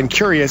 Spotify, and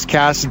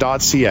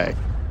CuriousCast.ca.